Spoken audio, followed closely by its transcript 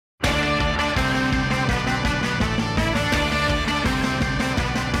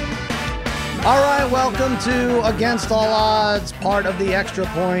All right, welcome to Against All Odds, part of the Extra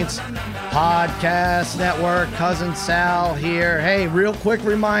Points Podcast Network. Cousin Sal here. Hey, real quick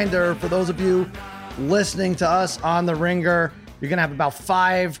reminder for those of you listening to us on The Ringer, you're going to have about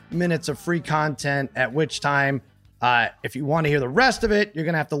 5 minutes of free content, at which time, if you want to hear the rest of it, you're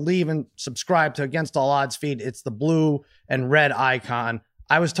going to have to leave and subscribe to Against All Odds feed. It's the blue and red icon.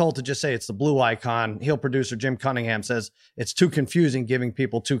 I was told to just say it's the blue icon. Heel producer Jim Cunningham says it's too confusing giving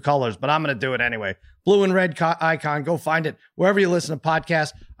people two colors, but I'm going to do it anyway. Blue and red icon. Go find it wherever you listen to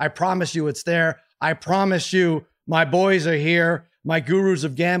podcasts. I promise you it's there. I promise you my boys are here. My gurus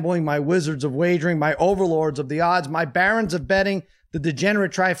of gambling, my wizards of wagering, my overlords of the odds, my barons of betting, the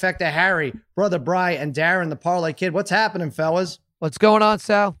degenerate trifecta, Harry, Brother Bry, and Darren, the Parlay Kid. What's happening, fellas? What's going on,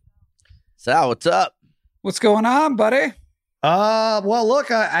 Sal? Sal, what's up? What's going on, buddy? Well,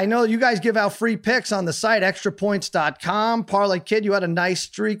 look, I know you guys give out free picks on the site, extrapoints.com. Parlay Kid, you had a nice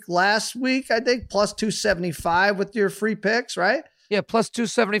streak last week, I think, plus 275 with your free picks, right? Yeah, plus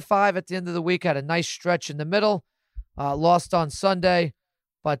 275 at the end of the week. Had a nice stretch in the middle. Lost on Sunday.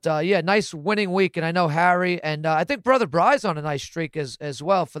 But, yeah, nice winning week. And I know Harry and I think Brother Bry's on a nice streak as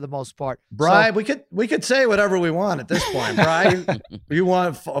well for the most part. Bry, so, we could say whatever we want at this point. Bry, you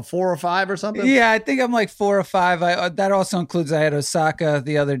want a 4 or 5 or something? Yeah, I think I'm like 4 or 5. That also includes I had Osaka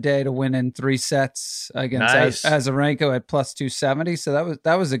the other day to win in 3 sets against Azarenka at plus 270. So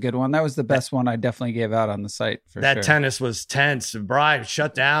that was a good one. That was the best one I definitely gave out on the site for that sure. Tennis was tense. Bry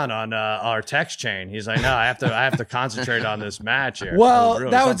shut down on our text chain. He's like, no, I have to concentrate on this match here.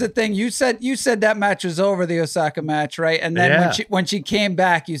 Well, that was the thing. You said that match was over, the Osaka match, right? And then when she came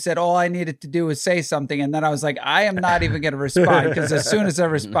back, you said all I needed to do was say something, and then I was like, I am not even going to respond because as soon as I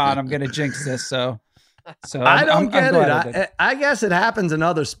respond, I'm going to jinx this. So I don't get it. I guess it happens in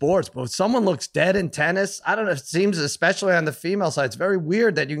other sports, but if someone looks dead in tennis, I don't know. It seems, especially on the female side, it's very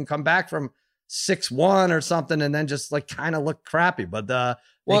weird that you can come back from 6-1 or something and then just like kind of look crappy. But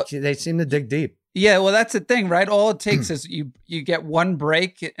they seem to dig deep. Yeah, well, that's the thing, right? All it takes is you get one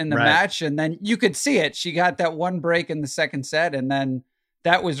break in the match, and then you could see it. She got that one break in the second set, and then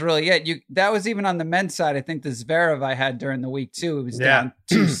that was really it. That was even on the men's side. I think the Zverev I had during the week too. It was down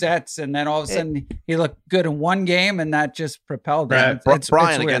 2 sets, and then all of a sudden he looked good in one game, and that just propelled him. It's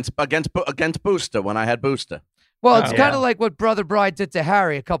Brian against Busta when I had Busta. Well, it's kind of like what Brother Bry did to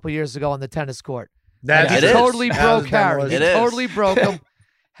Harry a couple years ago on the tennis court. He totally broke Harry. He totally broke him.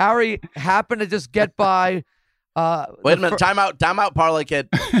 Harry happened to just get by. Wait a minute. Time out, Parlay Kid.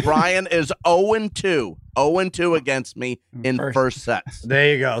 Brian is 0-2. 0-2 against me in first sets.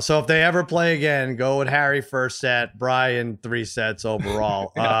 There you go. So if they ever play again, go with Harry first set, Brian 3 sets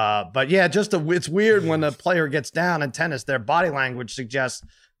overall. But yeah, it's weird when a player gets down in tennis, their body language suggests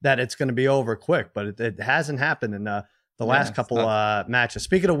that it's going to be over quick, but it hasn't happened in the last couple matches.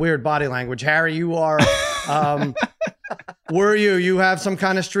 Speaking of weird body language, Harry, you are you have some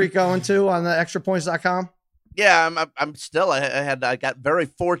kind of streak going to on the extrapoints.com? Yeah, I'm still. I got very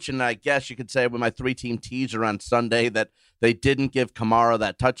fortunate, I guess you could say, with my 3-team teaser on Sunday that they didn't give Kamara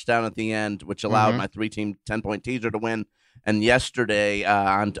that touchdown at the end, which allowed my 3-team 10-point teaser to win. And yesterday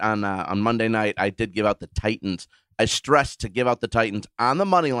on Monday night, I did give out the Titans. I stressed to give out the Titans on the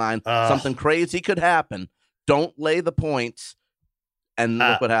money line. Something crazy could happen. Don't lay the points, and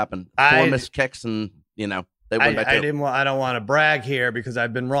look what happened. 4 missed kicks, and they won by 2. I don't want to brag here because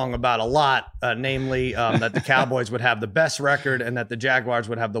I've been wrong about a lot, namely that the Cowboys would have the best record and that the Jaguars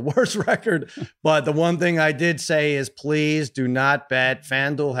would have the worst record. But the one thing I did say is please do not bet.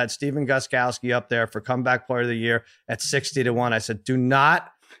 FanDuel had Steven Gostkowski up there for comeback player of the year at 60-1. I said, do not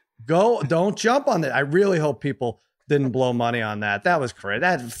go. Don't jump on it. I really hope people didn't blow money on that. That was crazy.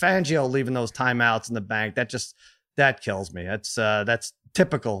 That Fangio leaving those timeouts in the bank, that kills me. That's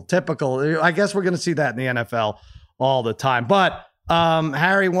typical. I guess we're going to see that in the NFL all the time. But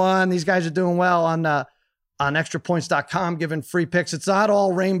Harry won. These guys are doing well on extrapoints.com, giving free picks. It's not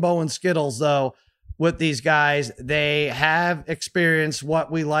all rainbow and Skittles, though, with these guys. They have experienced what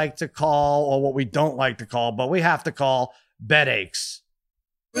we like to call, or what we don't like to call, but we have to call bet aches.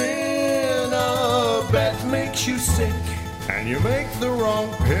 When a bet makes you sick and you make the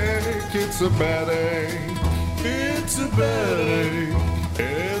wrong pick, it's a bad ache. It's a bad ache.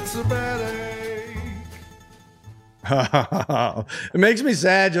 It's a bad ache. It makes me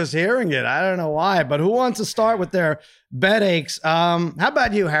sad just hearing it. I don't know why, but who wants to start with their bet aches? How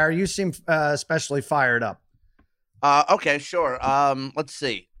about you, Harry? You seem especially fired up. Okay, sure. Let's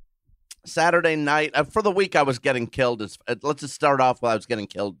see. Saturday night for the week, I was getting killed. Let's just start off while I was getting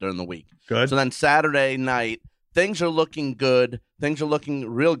killed during the week. Good. So then Saturday night, things are looking good. Things are looking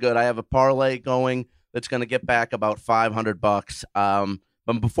real good. I have a parlay going that's going to get back about $500.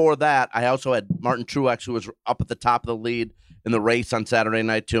 But before that, I also had Martin Truex, who was up at the top of the lead in the race on Saturday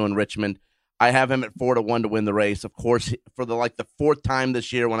night too in Richmond. I have him at 4-1 to win the race. Of course, for the fourth time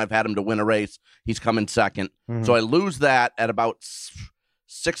this year when I've had him to win a race, he's coming second. Mm-hmm. So I lose that at about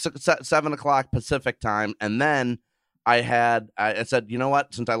 7 o'clock Pacific time, and then I said, you know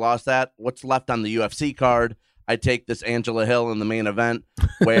what? Since I lost that, what's left on the UFC card? I take this Angela Hill in the main event,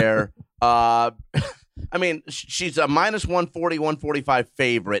 where I mean, she's a minus 140, 145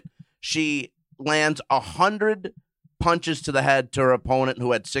 favorite. She lands 100 punches to the head to her opponent,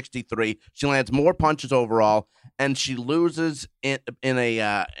 who had 63. She lands more punches overall, and she loses in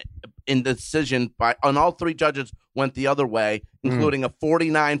decision and all three judges went the other way, including a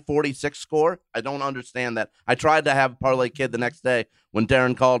 49-46 score. I don't understand that. I tried to have Parlay Kid the next day when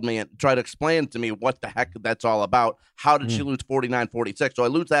Darren called me and tried to explain to me what the heck that's all about. How did she lose 49-46? So I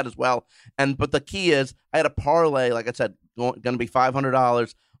lose that as well. But the key is I had a parlay, like I said, going to be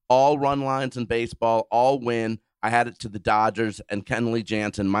 $500, all run lines in baseball, all win. I had it to the Dodgers and Kenley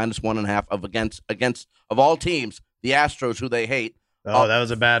Jansen minus 1.5 against of all teams, the Astros, who they hate. Oh, that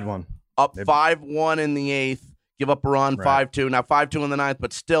was a bad one. Up 5-1 in the eighth. Give up a run, 5-2. Now 5-2 in the ninth,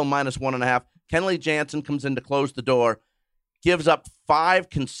 but still minus 1.5. Kenley Jansen comes in to close the door, gives up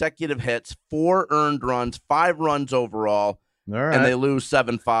 5 consecutive hits, 4 earned runs, 5 runs overall, and they lose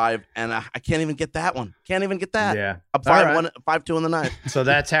 7-5. And I can't even get that one. Can't even get that. Yeah. Up 5-1, 5-2 in the ninth. So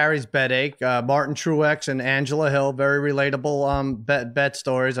that's Harry's bet ache. Martin Truex and Angela Hill, very relatable bet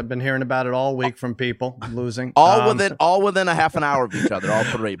stories. I've been hearing about it all week from people losing. All within a half an hour of each other, all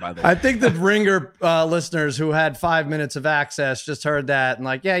three, by the way. I think the Ringer listeners who had 5 minutes of access just heard that and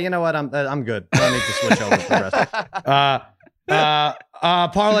like, yeah, you know what? I'm good. I don't need to switch over to the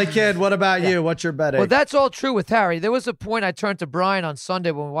rest. Parlay Kid, what about you? What's your bet ache? Well, that's all true with Harry. There was a point I turned to Brian on Sunday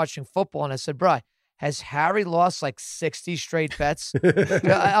when we were watching football, and I said, Brian, has Harry lost like 60 straight bets?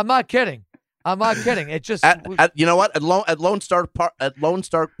 I'm not kidding. It just you know what? At Lone Star Park,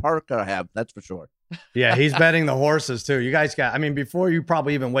 I have, that's for sure. Yeah, he's betting the horses too. You guys got. I mean, before you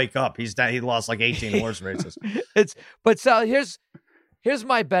probably even wake up, he lost like 18 horse races. But Sal, here's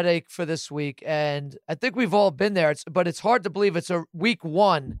my bet ache for this week, and I think we've all been there. But it's hard to believe it's a week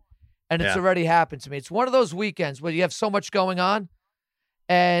 1, and it's already happened to me. It's one of those weekends where you have so much going on,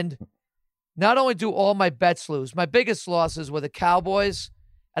 and not only do all my bets lose, my biggest losses were the Cowboys,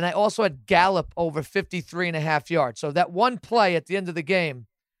 and I also had Gallup over 53.5 yards. So that one play at the end of the game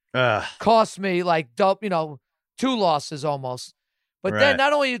cost me like 2 losses almost. But then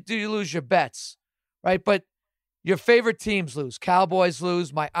not only do you lose your bets, right, but your favorite teams lose. Cowboys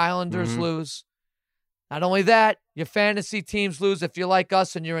lose. My Islanders lose. Not only that, your fantasy teams lose if you're like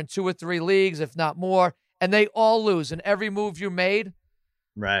us and you're in 2 or 3 leagues, if not more, and they all lose. And every move you made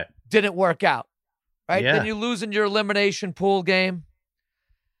didn't work out, right? Yeah. Then you lose in your elimination pool game.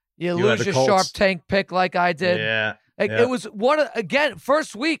 You lose your Sharp Tank pick like I did. Yeah. It was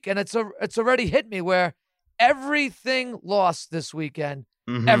first week, and it's already hit me where everything lost this weekend.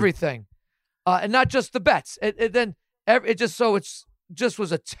 Everything. And not just the bets. It just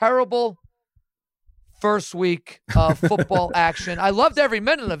was a terrible first week of football action. I loved every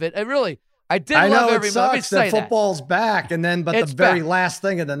minute of it. I did love every minute. Let me say that football's back, and then the very last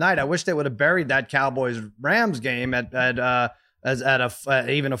thing of the night. I wish they would have buried that Cowboys Rams game at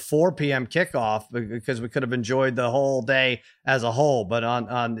even a 4 p.m. kickoff, because we could have enjoyed the whole day as a whole. But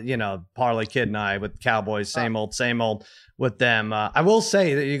on Parlay Kid and I with Cowboys, same old with them. I will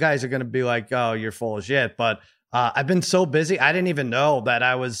say that you guys are going to be like, oh, you're full of shit. But I've been so busy. I didn't even know that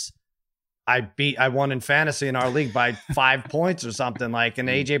I won in fantasy in our league by 5 points or something, like, and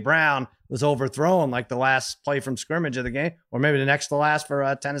AJ Brown was overthrown like the last play from scrimmage of the game, or maybe the next to last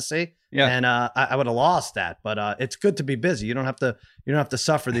for Tennessee. Yeah. And I would have lost that, but it's good to be busy. You don't have to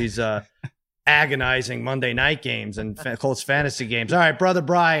suffer these agonizing Monday night games and close fantasy games. All right, brother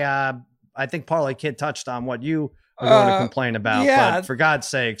Bry, I think Parlay Kid touched on what you were going to complain about, but for God's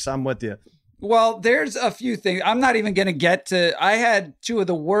sakes, I'm with you. Well, there's a few things. I'm not even going to get to. I had 2 of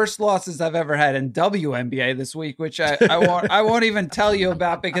the worst losses I've ever had in WNBA this week, which I won't even tell you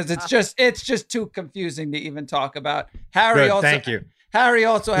about because it's just too confusing to even talk about. Thank you. Harry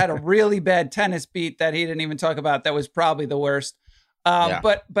also had a really bad tennis beat that he didn't even talk about. That was probably the worst.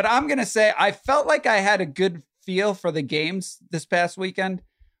 But I'm going to say I felt like I had a good feel for the games this past weekend,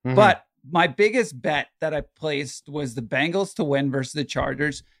 but my biggest bet that I placed was the Bengals to win versus the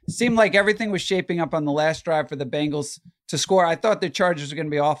Chargers. Seemed like everything was shaping up on the last drive for the Bengals to score. I thought the Chargers were going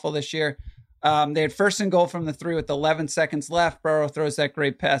to be awful this year. They had 1st and goal from the 3 with 11 seconds left. Burrow throws that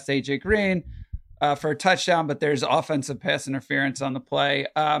great pass to AJ Green for a touchdown, but there's offensive pass interference on the play.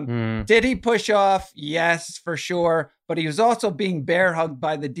 Did he push off? Yes, for sure. but he was also being bear hugged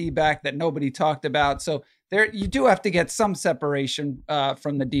by the D-back that nobody talked about. So there, you do have to get some separation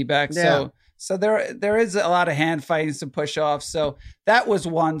from the D-back. Yeah. So there is a lot of hand fighting, some push offs. So that was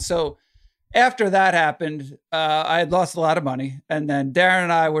one. So after that happened, I had lost a lot of money. And then Darren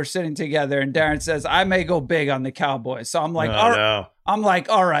and I were sitting together, and Darren says, I may go big on the Cowboys. So I'm like,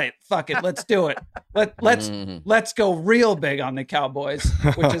 all right, fuck it. Let's do it. Let's go real big on the Cowboys,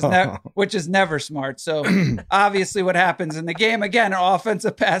 which is never smart. So obviously what happens in the game, again,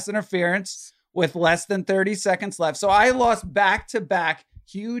 offensive pass interference with less than 30 seconds left. So I lost back-to-back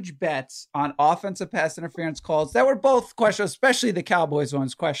huge bets on offensive pass interference calls that were both questionable, especially the Cowboys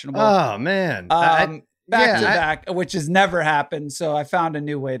one's questionable. Oh, man. Back-to-back, which has never happened. So I found a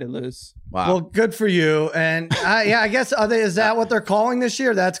new way to lose. Wow. Well, good for you. And I guess is that what they're calling this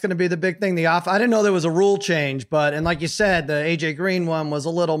year? That's going to be the big thing. I didn't know there was a rule change, and like you said, the AJ Green one was a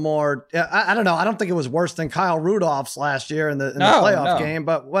little more. I don't know. I don't think it was worse than Kyle Rudolph's last year in the playoff game,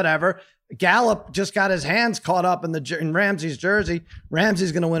 but whatever. Gallup just got his hands caught up in Ramsey's jersey.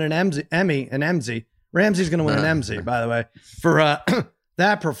 Ramsey's going to win an Emmy. Ramsey's going to win an Emmy, by the way, for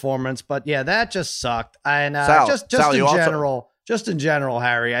that performance. But yeah, that just sucked. And just in general,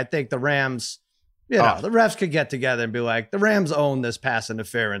 Harry, I think the Rams, the refs could get together and be like, the Rams own this pass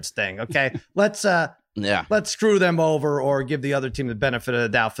interference thing. Okay, let's screw them over or give the other team the benefit of the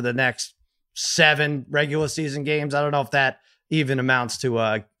doubt for the next 7 regular season games. I don't know if that even amounts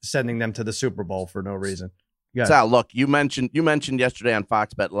to sending them to the Super Bowl for no reason. Sal, look, you mentioned yesterday on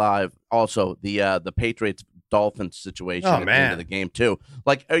Fox Bet Live also the Patriots Dolphins situation at the end of the game too.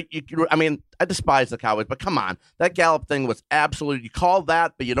 Like, I mean, I despise the Cowboys, but come on, that Gallup thing was absolute. You call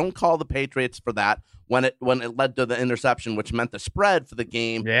that, but you don't call the Patriots for that when it led to the interception, which meant the spread for the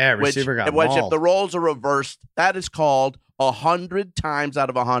game. Yeah, receiver got which mauled. If the roles are reversed, that is called 100 times out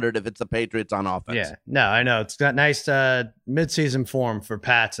of 100 if it's the Patriots on offense. Yeah, no, I know it's got nice midseason form for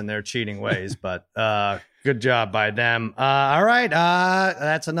Pats and their cheating ways, but good job by them. All right,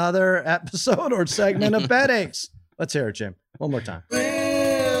 that's another episode or segment of Bet Aches. Let's hear it, Jim, one more time.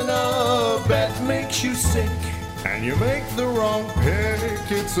 When a bet makes you sick and you make the wrong pick,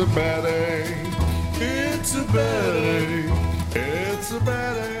 it's a bet ache. It's a bet ache. It's a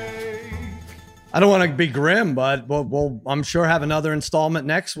bet ache. I don't want to be grim, but we'll I'm sure have another installment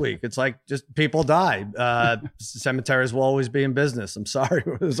next week. It's like just people die. Cemeteries will always be in business. I'm sorry.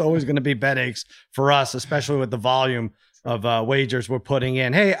 There's always going to be bet aches for us, especially with the volume of wagers we're putting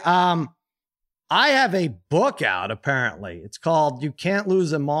in. Hey, I have a book out, apparently. It's called You Can't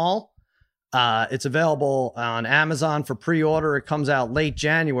Lose Them All. It's available on Amazon for pre-order. It comes out late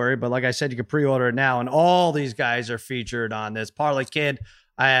January, but like I said, you can pre-order it now. And all these guys are featured on this. Parlay Kid,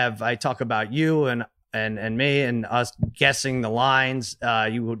 I talk about you and me and us guessing the lines.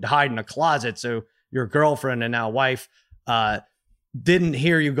 You would hide in a closet, so your girlfriend and now wife didn't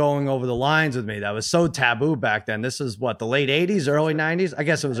hear you going over the lines with me. That was so taboo back then. This is what, the late 80s, early 90s? I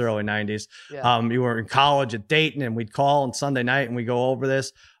guess it was early 90s. Yeah. You were in college at Dayton, and we'd call on Sunday night and we go over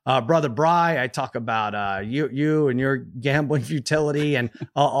this. Brother Bry, I talk about you and your gambling futility, and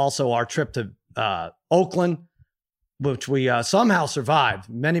also our trip to Oakland, which we somehow survived.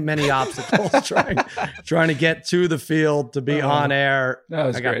 Many obstacles trying to get to the field to be on air.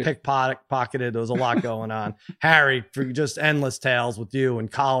 I got pickpocketed. There was a lot going on. Harry, for just endless tales with you in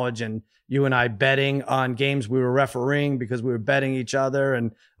college, and you and I betting on games we were refereeing because we were betting each other,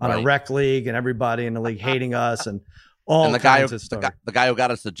 and on a rec league, and everybody in the league hating us, and all kinds of stuff. The guy who got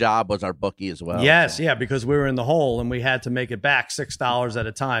us the job was our bookie as well. Yes, so. Yeah, because we were in the hole and we had to make it back $6 at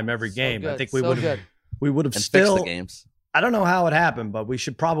a time every game. I think we would have still fixed the games. I don't know how it happened, but we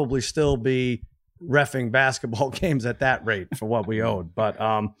should probably still be reffing basketball games at that rate for what we owed. But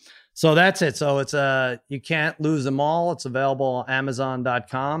so that's it. So it's You Can't Lose Them All. It's available on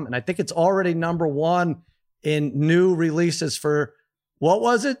Amazon.com, and I think it's already #1 in new releases for. What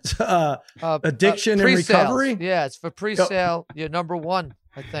was it? Addiction and recovery? Yeah, it's for pre-sale. You're #1,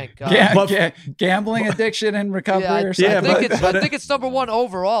 I think. Gambling, addiction, and recovery or something. I think it's #1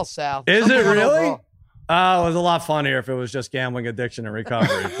 overall, Sal. Is it really? It was a lot funnier if it was just gambling, addiction, and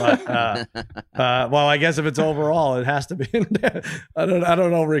recovery. But well, I guess if it's overall, it has to be in there. I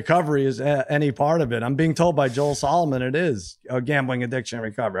don't know. Recovery is any part of it. I'm being told by Joel Solomon it is gambling, addiction, and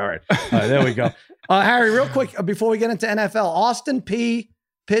recovery. All right, there we go. Harry, real quick before we get into NFL, Austin P,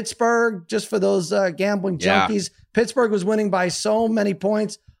 Pittsburgh. Just for those gambling junkies, Pittsburgh was winning by so many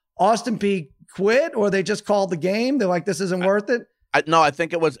points. Austin P quit, or they just called the game. They're like, this isn't worth it. No, I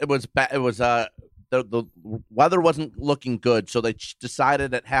think it was the weather wasn't looking good, so they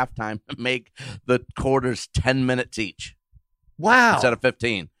decided at halftime to make the quarters 10 minutes each. Wow. Instead of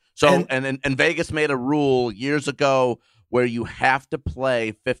 15. So and Vegas made a rule years ago where you have to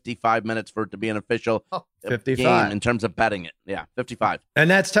play 55 minutes for it to be an official 55 game in terms of betting it. Yeah, 55. And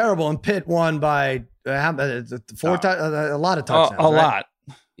that's terrible. And Pitt won by a lot of touchdowns. A lot.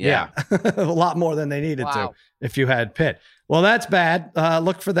 Yeah. A lot more than they needed to Wow. if you had Pitt. Well, that's bad.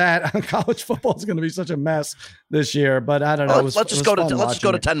 Look for that. College football is going to be such a mess this year, but I don't know. Let's just go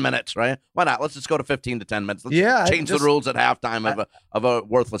to 10 minutes, right? Why not? Let's just go to 15 to 10 minutes. Let's change the rules at halftime of a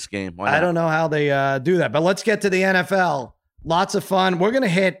worthless game. Why not? I don't know how they do that, but let's get to the NFL. Lots of fun. We're going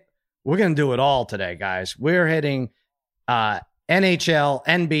to do it all today, guys. We're hitting NHL,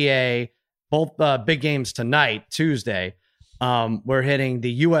 NBA, both big games tonight, Tuesday. We're hitting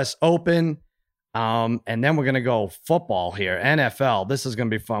the U.S. Open, and then we're going to go football here, NFL. This is going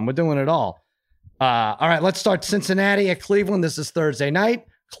to be fun. We're doing it all. All right, let's start Cincinnati at Cleveland. This is Thursday night.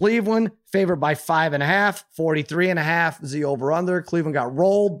 Cleveland favored by 5.5, 43.5 is the over-under. Cleveland got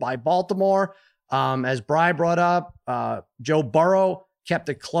rolled by Baltimore. As Bri brought up, Joe Burrow kept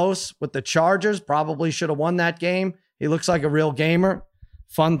it close with the Chargers. Probably should have won that game. He looks like a real gamer.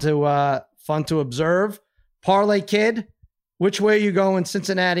 Fun to observe. Parlay Kid, which way are you going?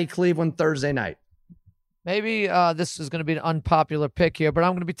 Cincinnati, Cleveland, Thursday night. Maybe this is going to be an unpopular pick here, but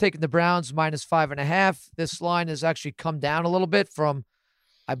I'm going to be taking the Browns minus 5.5. This line has actually come down a little bit from,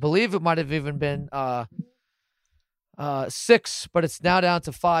 I believe it might have even been 6, but it's now down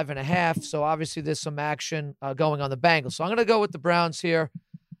to 5.5. So obviously there's some action going on the Bengals. So I'm going to go with the Browns here.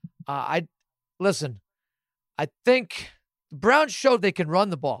 I think the Browns showed they can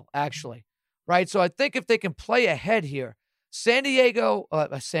run the ball, actually, right? So I think if they can play ahead here, San Diego,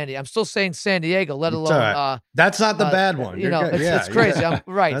 I'm still saying San Diego, let alone. Right. That's not the bad one. It's crazy. I'm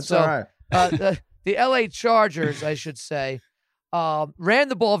right. That's so all right. the LA Chargers, I should say, ran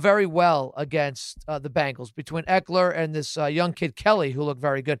the ball very well against the Bengals between Eckler and this young kid Kelly, who looked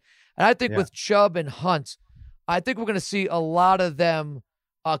very good. And I think with Chubb and Hunt, I think we're going to see a lot of them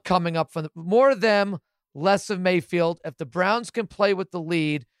coming up from more of them, less of Mayfield. If the Browns can play with the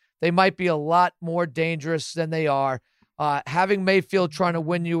lead, they might be a lot more dangerous than they are. Having Mayfield trying to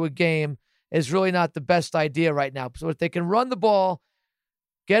win you a game is really not the best idea right now. So if they can run the ball,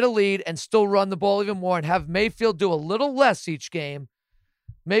 get a lead, and still run the ball even more and have Mayfield do a little less each game,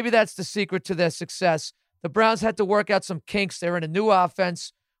 maybe that's the secret to their success. The Browns had to work out some kinks. They're in a new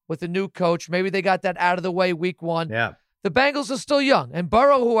offense with a new coach. Maybe they got that out of the way week 1. Yeah. The Bengals are still young. And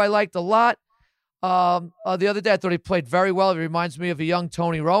Burrow, who I liked a lot, the other day I thought he played very well. He reminds me of a young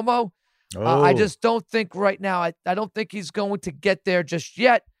Tony Romo. I just don't think right now, I don't think he's going to get there just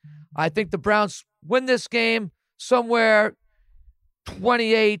yet. I think the Browns win this game somewhere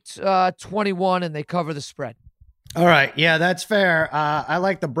 28-21, and they cover the spread. All right. Yeah, that's fair. I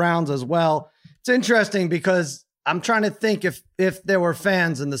like the Browns as well. It's interesting because I'm trying to think if there were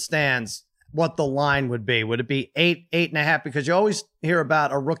fans in the stands, what the line would be. Would it be 8.5? Because you always hear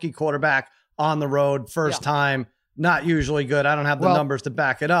about a rookie quarterback on the road, first time, not usually good. I don't have the numbers to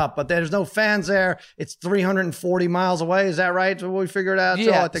back it up, but there's no fans there. It's 340 miles away. Is that right? So we figured out. Yeah,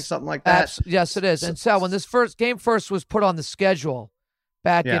 so I think something like that. Yes, it is. And Sal, when this game first was put on the schedule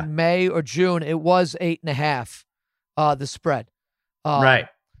back in May or June, it was 8.5, the spread. Right.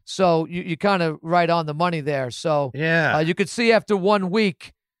 So you kind of right on the money there. So you could see after 1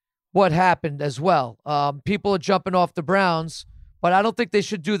 week what happened as well. People are jumping off the Browns, but I don't think they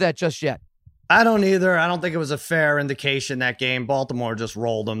should do that just yet. I don't either. I don't think it was a fair indication that game. Baltimore just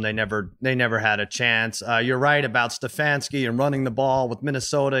rolled them. They never had a chance. You're right about Stefanski and running the ball with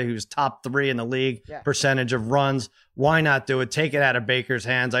Minnesota, who's top 3 in the league, percentage of runs. Why not do it? Take it out of Baker's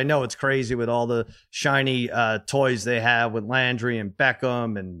hands. I know it's crazy with all the shiny toys they have with Landry and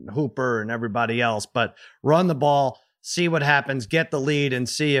Beckham and Hooper and everybody else, but run the ball, see what happens, get the lead, and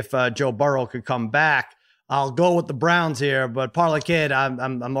see if Joe Burrow could come back. I'll go with the Browns here, but Parlay Kid,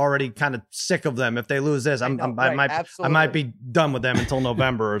 I'm already kind of sick of them. If they lose this, I might be done with them until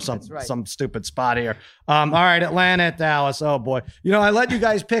November or some stupid spot here. All right, Atlanta at Dallas. Oh boy, I let you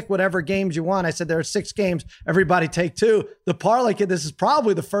guys pick whatever games you want. I said there are 6 games. Everybody take 2. The Parlay Kid, this is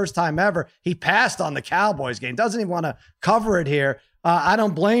probably the first time ever he passed on the Cowboys game. Doesn't even want to cover it here. I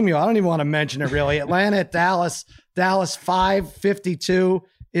don't blame you. I don't even want to mention it really. Atlanta at Dallas. Dallas 552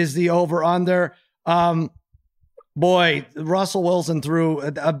 is the over under. Boy, Russell Wilson threw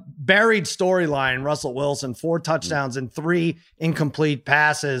a buried storyline. Russell Wilson, 4 touchdowns and 3 incomplete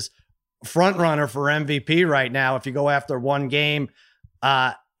passes. Front runner for MVP right now if you go after 1 game.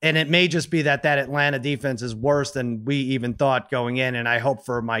 And it may just be that Atlanta defense is worse than we even thought going in. And I hope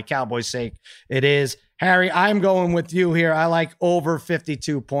for my Cowboys' sake it is. Harry, I'm going with you here. I like over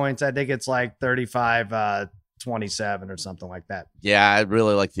 52 points. I think it's like 35-20 27 or something like that. Yeah, I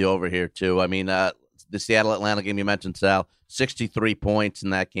really like the over here, too. I mean, the Seattle-Atlanta game you mentioned, Sal, 63 points in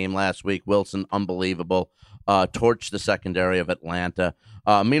that game last week. Wilson, unbelievable. Torched the secondary of Atlanta.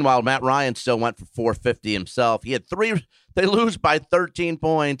 Meanwhile, Matt Ryan still went for 450 himself. He had they lose by 13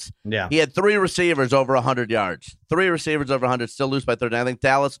 points. Yeah. He had 3 receivers over 100 yards. 3 receivers over 100, still lose by 13. I think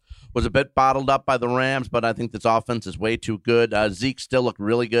Dallas was a bit bottled up by the Rams, but I think this offense is way too good. Zeke still looked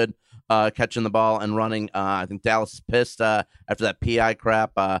really good catching the ball and running. I think Dallas is pissed after that PI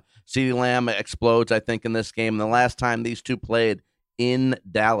crap. CeeDee Lamb explodes, I think, in this game. And the last time these two played in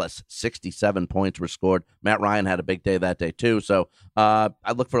Dallas, 67 points were scored. Matt Ryan had a big day that day, too. So I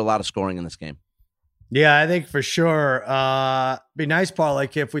look for a lot of scoring in this game. Yeah, I think for sure. Be nice, Parlay,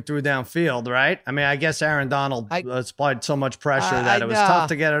 if we threw downfield, right? I mean, I guess Aaron Donald applied so much pressure that it was tough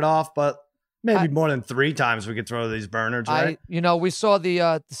to get it off, but maybe more than 3 times we could throw these burners, right? We saw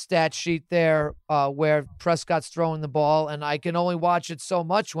the stat sheet there where Prescott's throwing the ball, and I can only watch it so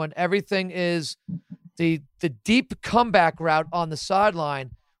much when everything is the deep comeback route on the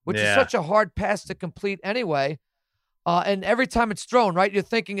sideline, which is such a hard pass to complete anyway. And every time it's thrown, right, you're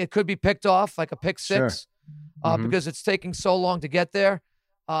thinking it could be picked off, like a pick 6, because it's taking so long to get there.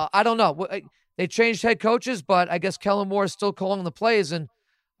 I don't know. They changed head coaches, but I guess Kellen Moore is still calling the plays, and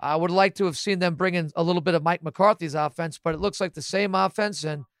I would like to have seen them bring in a little bit of Mike McCarthy's offense, but it looks like the same offense,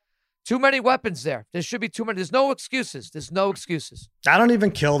 and too many weapons there. There should be too many. There's no excuses. I don't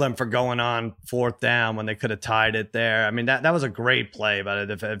even kill them for going on 4th down when they could have tied it there. I mean, that was a great play, but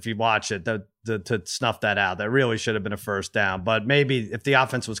if you watch it, to snuff that out, that really should have been a 1st down. But maybe if the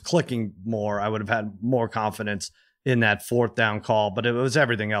offense was clicking more, I would have had more confidence in that 4th down call, but it was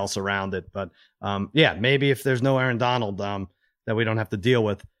everything else around it. But maybe if there's no Aaron Donald that we don't have to deal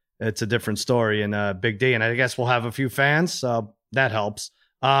with, it's a different story in Big D. And I guess we'll have a few fans, so that helps.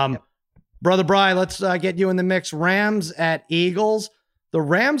 Brother Bry, let's get you in the mix. Rams at Eagles. The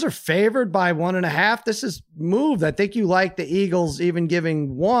Rams are favored by 1.5. This is moved. I think you like the Eagles even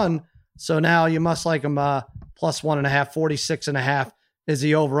giving 1. So now you must like them plus 1.5, 46.5 is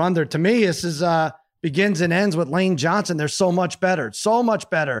the over-under. To me, this is begins and ends with Lane Johnson. They're so much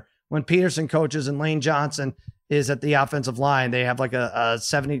better when Peterson coaches and Lane Johnson is at the offensive line. They have like a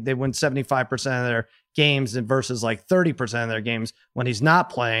 70. They win 75% of their games versus like 30% of their games when he's not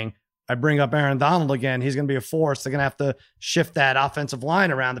playing. I bring up Aaron Donald again. He's going to be a force. They're going to have to shift that offensive line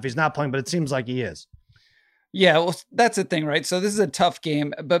around if he's not playing, but it seems like he is. Yeah, well, that's the thing, right? So this is a tough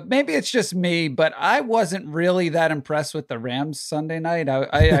game, but maybe it's just me, but I wasn't really that impressed with the Rams Sunday night.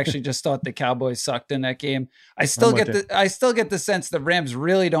 I actually just thought the Cowboys sucked in that game. I still get the sense the Rams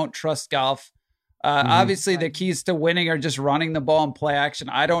really don't trust Goff. Obviously, the keys to winning are just running the ball and play action.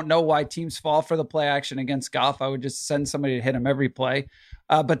 I don't know why teams fall for the play action against Goff. I would just send somebody to hit him every play.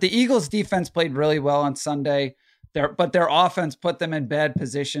 But the Eagles defense played really well on Sunday. But their offense put them in bad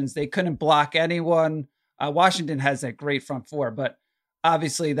positions. They couldn't block anyone. Washington has that great front 4, but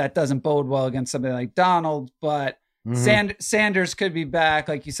obviously that doesn't bode well against somebody like Donald. But Sanders could be back.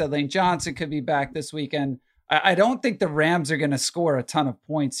 Like you said, Lane Johnson could be back this weekend. I don't think the Rams are going to score a ton of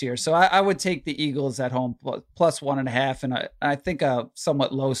points here. So I would take the Eagles at home plus 1.5. And I think a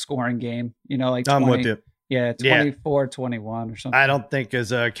somewhat low scoring game, like 20, I'm with you. Yeah, 24-21 or something. I don't think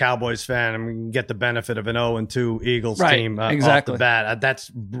as a Cowboys fan, I'm going to get the benefit of an 0-2 Eagles team exactly. off the bat.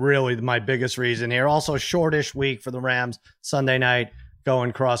 That's really my biggest reason here. Also, shortish week for the Rams Sunday night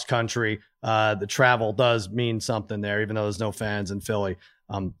going cross country. The travel does mean something there, even though there's no fans in Philly.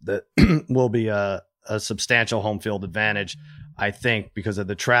 That will be a substantial home field advantage, I think, because of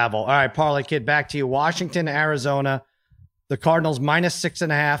the travel. All right, Parlay Kid, back to you. Washington, Arizona. The Cardinals minus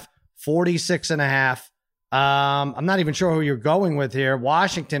 6.5, 46.5. I'm not even sure who you're going with here.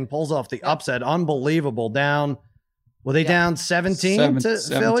 Washington pulls off the upset. Unbelievable. Down 17 to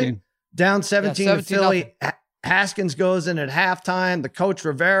 17. Philly? Down 17 to Philly. Haskins goes in at halftime. The coach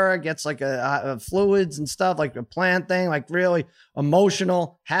Rivera gets like a fluids and stuff, like a plant thing, like really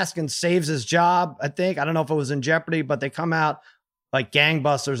emotional. Haskins saves his job, I think. I don't know if it was in jeopardy, but they come out like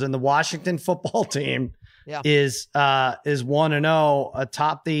gangbusters. And the Washington football team is 1-0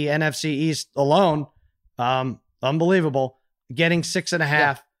 atop the NFC East alone. Unbelievable. Getting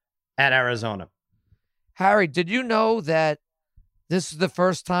 6.5 at Arizona. Harry, did you know that this is the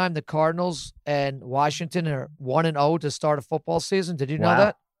first time the Cardinals and Washington are 1-0 to start a football season? Did you know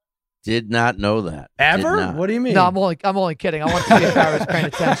that? Did not know that. Ever? What do you mean? No, I'm only kidding. I want to see if Harry's paying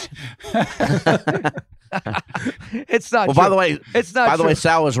attention. It's not. Well, true. by the way, it's not. By the true. way,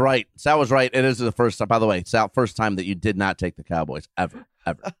 Sal was right. It is the first time. By the way, Sal, first time that you did not take the Cowboys ever.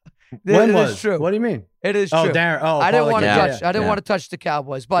 When it was is true? What do you mean? It is true. Darren. I didn't want to touch. I didn't want to touch the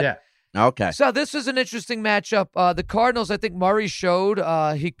Cowboys, but Okay. So this is an interesting matchup. The Cardinals, I think Murray showed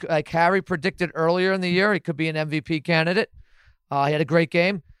he, like Harry predicted earlier in the year, he could be an MVP candidate. He had a great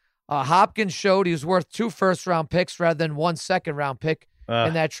game. Hopkins showed he was worth 2 first-round picks rather than 1 second-round pick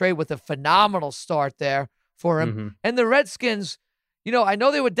in that trade with a phenomenal start there for him. Mm-hmm. And the Redskins, I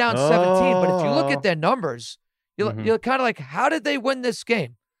know they were down 17, but if you look at their numbers, you're kind of like, how did they win this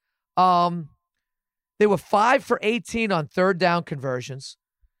game? They were 5 for 18 on third down conversions.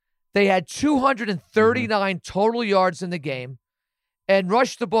 They had 239 total yards in the game and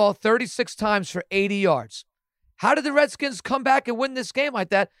rushed the ball 36 times for 80 yards. How did the Redskins come back and win this game like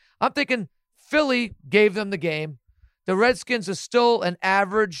that? I'm thinking Philly gave them the game. The Redskins are still an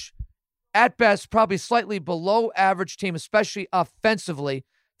average, at best, probably slightly below average team, especially offensively.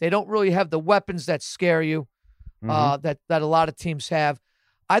 They don't really have the weapons that scare you that a lot of teams have.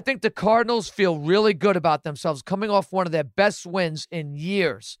 I think the Cardinals feel really good about themselves coming off one of their best wins in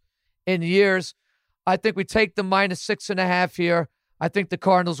years. I think we take the -6.5 here. I think the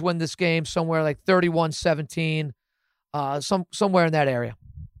Cardinals win this game somewhere like 31-17, somewhere in that area.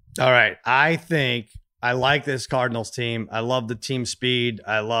 All right. I think I like this Cardinals team. I love the team speed.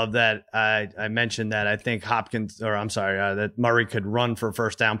 I love that. I mentioned that I think that Murray could run for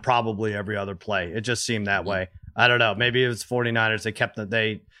first down probably every other play. It just seemed that way. I don't know. Maybe it was 49ers.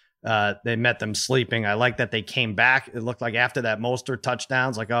 They met them sleeping. I like that they came back. It looked like after that Mostert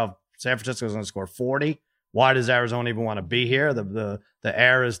touchdowns, like, oh, San Francisco's going to score 40. Why does Arizona even want to be here? The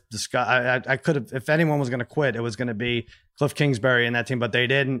air is disgusting. I could have, if anyone was going to quit, it was going to be Cliff Kingsbury and that team, but they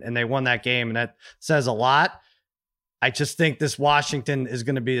didn't, and they won that game, and that says a lot. I just think this Washington is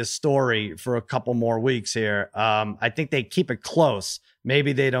going to be a story for a couple more weeks here. I think they keep it close.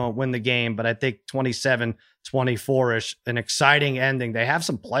 Maybe they don't win the game, but I think 27-24-ish, an exciting ending. They have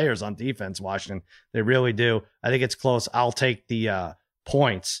some players on defense, Washington. They really do. I think it's close. I'll take the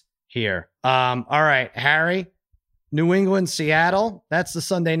points here. All right, Harry, New England, Seattle. That's the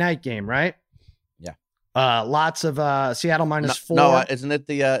Sunday night game, right? Yeah. Lots of Seattle -4. No, isn't it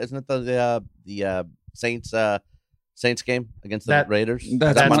the Saints game against the Raiders?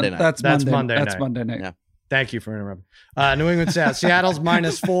 That's Monday night. That's Monday night. That's Monday night. Yeah. Thank you for interrupting. New England, Seattle's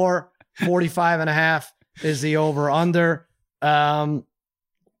 -4, 45.5 is the over/under.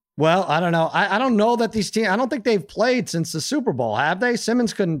 Well, I don't know. I don't know that these teams, I don't think they've played since the Super Bowl, have they?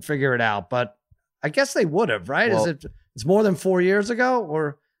 Simmons couldn't figure it out, but I guess they would have, right? Well, It's more than 4 years ago,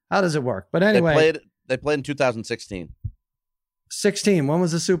 or how does it work? But anyway. They played in 2016. 16. When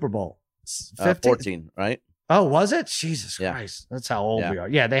was the Super Bowl? 14, right? Oh, was it? Jesus Christ. That's how old we are.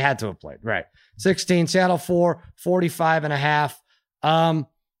 Yeah, they had to have played. Right. 16, Seattle 4, 45.5.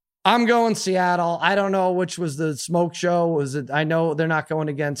 I'm going Seattle. I don't know which was the smoke show. Was it? I know they're not going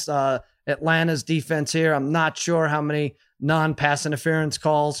against Atlanta's defense here. I'm not sure how many non-pass interference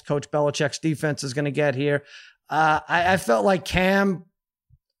calls Coach Belichick's defense is going to get here. I felt like Cam,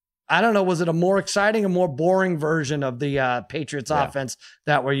 I don't know, was it a more exciting, a more boring version of the Patriots offense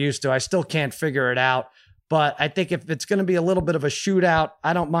that we're used to? I still can't figure it out. But I think if it's going to be a little bit of a shootout,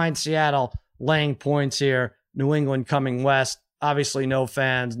 I don't mind Seattle laying points here. New England coming west. Obviously, no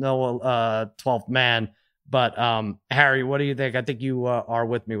fans, no 12th man. But Harry, what do you think? I think you are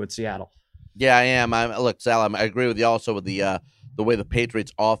with me with Seattle. Yeah, I am. Look, Sal, I agree with you also with the way the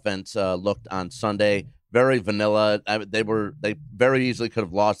Patriots offense looked on Sunday. Very vanilla. They very easily could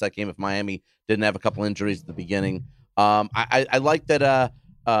have lost that game if Miami didn't have a couple injuries at the beginning. I like that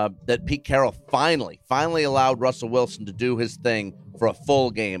that Pete Carroll finally allowed Russell Wilson to do his thing for a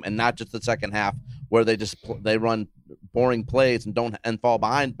full game and not just the second half where they run boring plays and fall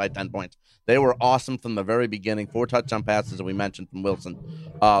behind by 10 points. They were awesome from the very beginning. 4 touchdown passes, as we mentioned, from Wilson.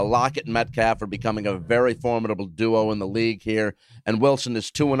 Lockett and Metcalf are becoming a very formidable duo in the league here. And Wilson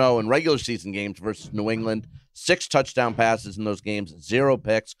is 2-0 in regular season games versus New England. 6 touchdown passes in those games, 0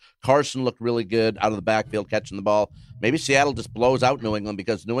 picks. Carson looked really good out of the backfield catching the ball. Maybe Seattle just blows out New England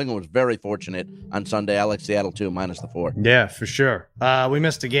because New England was very fortunate on Sunday. I like Seattle too, -4. Yeah, for sure. We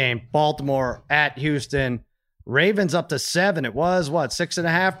missed a game. Baltimore at Houston. Ravens up to 7. It was,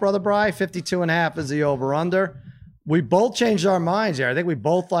 6.5, Brother Bry? 52.5 is the over-under. We both changed our minds here. I think we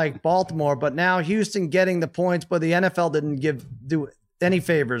both like Baltimore, but now Houston getting the points, but the NFL didn't do any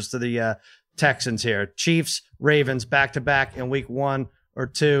favors to the Texans here. Chiefs, Ravens, back-to-back in week 1 or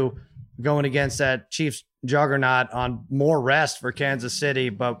 2, going against that Chiefs juggernaut on more rest for Kansas City,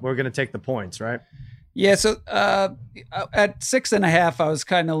 but we're going to take the points, right? Yeah, so at 6.5, I was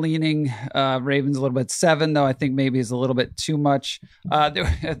kind of leaning Ravens a little bit. 7, though, I think maybe is a little bit too much.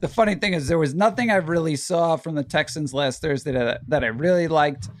 The funny thing is there was nothing I really saw from the Texans last Thursday that I really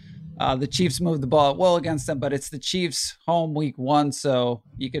liked. The Chiefs moved the ball well against them, but it's the Chiefs home week 1, so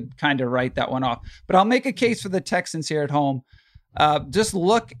you could kind of write that one off. But I'll make a case for the Texans here at home. Just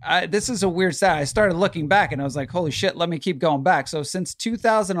look, this is a weird stat. I started looking back and I was like, holy shit, let me keep going back. So since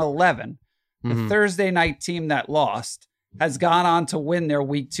 2011, the Thursday night team that lost has gone on to win their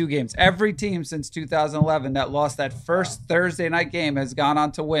week 2 games. Every team since 2011 that lost that first Thursday night game has gone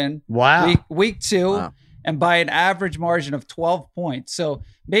on to win week 2. Wow. And by an average margin of 12 points. So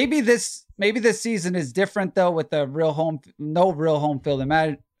maybe this season is different though, with the no real home field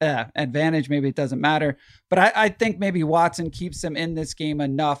advantage. Maybe it doesn't matter, but I think maybe Watson keeps them in this game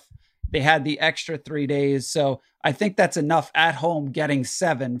enough. They had the extra 3 days. So I think that's enough at home, getting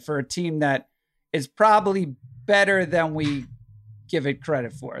 7 for a team that is probably better than we give it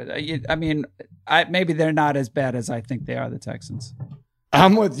credit for. I mean, maybe they're not as bad as I think they are, the Texans.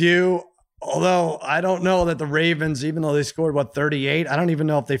 I'm with you. Although I don't know that the Ravens, even though they scored 38, I don't even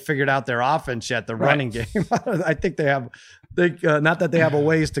know if they figured out their offense yet, the running game. I think they have, not that they have a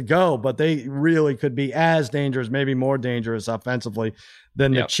ways to go, but they really could be as dangerous, maybe more dangerous offensively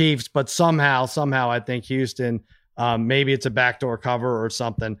than the Chiefs. But somehow I think Houston, maybe it's a backdoor cover or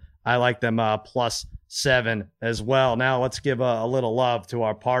something. I like them +7 as well. Now let's give a little love to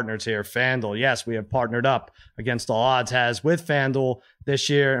our partners here, FanDuel. Yes, we have partnered up Against All Odds has with FanDuel this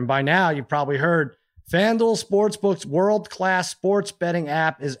year. And by now you've probably heard FanDuel Sportsbook's world-class sports betting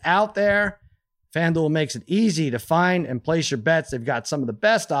app is out there. FanDuel makes it easy to find and place your bets. They've got some of the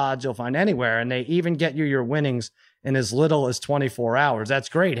best odds you'll find anywhere, and they even get you your winnings in as little as 24 hours. That's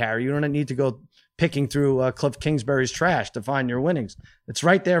great, Harry. You don't need to go picking through Cliff Kingsbury's trash to find your winnings. It's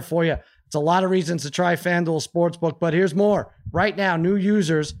right there for you. It's a lot of reasons to try FanDuel Sportsbook, but here's more. Right now, new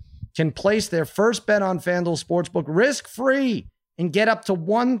users can place their first bet on FanDuel Sportsbook risk-free and get up to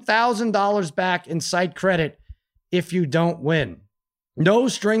 $1,000 back in site credit if you don't win. No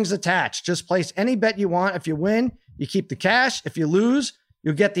strings attached. Just place any bet you want. If you win, you keep the cash. If you lose,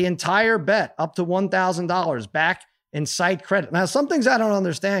 you'll get the entire bet up to $1,000 back in site credit. Now, some things I don't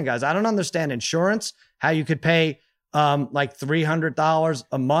understand, guys. I don't understand insurance, how you could pay like $300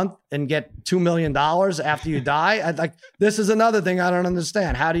 a month and get $2 million after you die. This is another thing I don't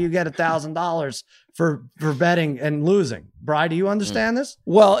understand. How do you get $1,000 for betting and losing? Bri, do you understand this?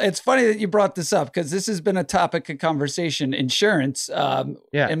 Well, it's funny that you brought this up because this has been a topic of conversation, insurance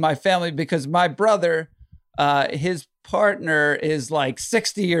in my family, because my brother, his partner is like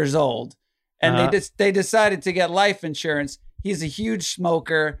 60 years old and they decided to get life insurance. He's a huge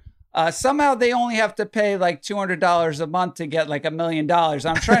smoker. Somehow they only have to pay like $200 a month to get like $1 million.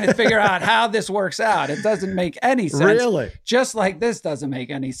 I'm trying to figure out how this works out. It doesn't make any sense. Really? Just like this doesn't make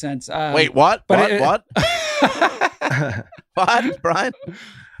any sense. Wait, what? What? What, Brian?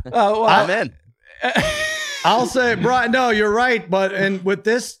 Well, I'm in. I'll say, Brian, no, you're right. But and with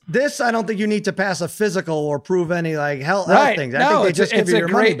this, I don't think you need to pass a physical or prove any like health things. I think they just give you your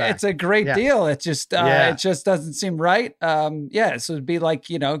money back. It's a great deal. It just doesn't seem right. So it'd be like,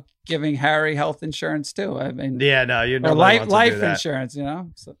 giving Harry health insurance too. I mean, or life insurance,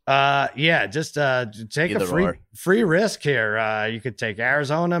 So. Just take a free risk here. You could take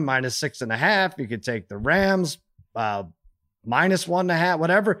Arizona -6.5. You could take the Rams -1.5,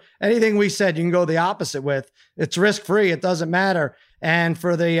 whatever. Anything we said, you can go the opposite with. It's risk free. It doesn't matter. And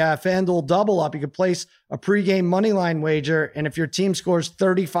for the FanDuel double up, you could place a pregame money line wager. And if your team scores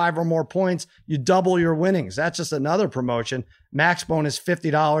 35 or more points, you double your winnings. That's just another promotion. Max bonus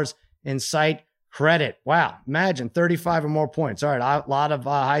 $50 in site credit. Wow. Imagine 35 or more points. All right. A lot of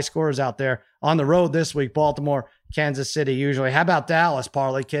high scorers out there on the road this week. Baltimore, Kansas City usually. How about Dallas,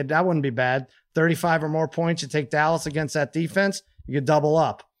 parlay kid? That wouldn't be bad. 35 or more points. You take Dallas against that defense, you could double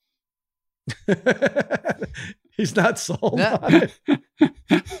up. He's not sold on it.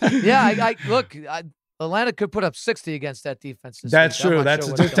 Look, Atlanta could put up 60 against that defense. That's true.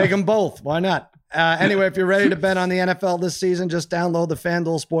 Just take them both. Why not? Anyway, if you're ready to bet on the NFL this season, just download the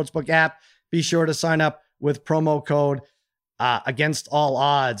FanDuel Sportsbook app. Be sure to sign up with promo code Against All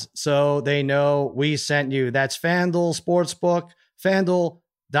Odds so they know we sent you. That's FanDuel Sportsbook,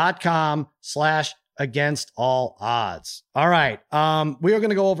 FanDuel.com/Against All Odds. All right. We are going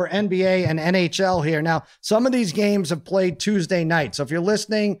to go over NBA and NHL here. Now, some of these games have played Tuesday night. So if you're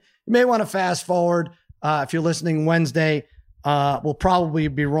listening, you may want to fast forward. If you're listening Wednesday, we'll probably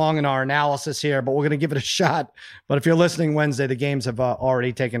be wrong in our analysis here, but we're going to give it a shot. But if you're listening Wednesday, the games have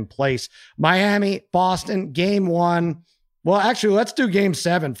already taken place. Miami, Boston, game 1. Well, actually, let's do game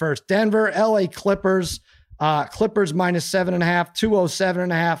 7 first. Denver, LA Clippers. Clippers -7.5,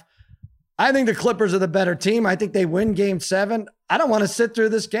 207.5. I think the Clippers are the better team. I think they win game 7. I don't want to sit through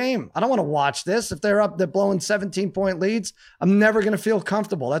this game. I don't want to watch this. If they're blowing 17-point leads, I'm never going to feel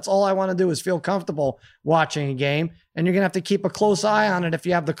comfortable. That's all I want to do is feel comfortable watching a game. And you're going to have to keep a close eye on it if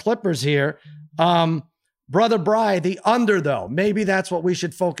you have the Clippers here. Brother Bry, the under, though, maybe that's what we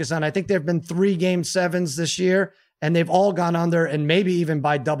should focus on. I think there have been 3 Game 7s this year, and they've all gone under, and maybe even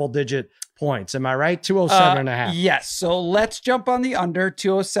by double-digit points. Am I right? 207.5. Yes. So let's jump on the under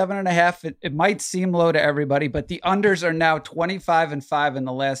 207.5. It might seem low to everybody, but the unders are now 25-5 in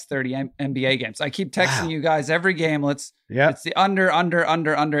the last 30 NBA games. I keep texting you guys every game. It's the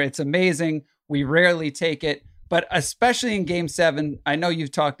under. It's amazing. We rarely take it, but especially in Game 7, I know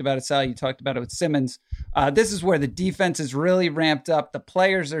you've talked about it, Sal. You talked about it with Simmons. This is where the defense is really ramped up. The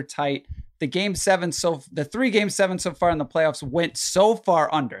players are tight. The 3 Game 7 so far in the playoffs went so far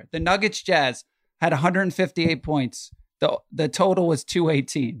under. The Nuggets Jazz had 158 points. The total was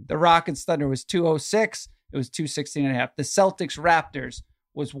 218. The Rockets Thunder was 206. It was 216.5. The Celtics Raptors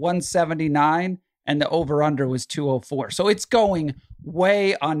was 179, and the over under was 204. So it's going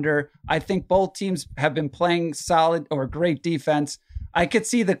way under. I think both teams have been playing solid or great defense. I could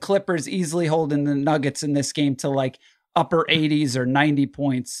see the Clippers easily holding the Nuggets in this game to like upper 80s or 90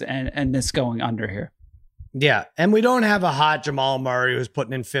 points and this going under here. Yeah, and we don't have a hot Jamal Murray who's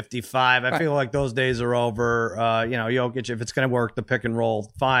putting in 55. I feel like those days are over. Jokic, if it's going to work, the pick and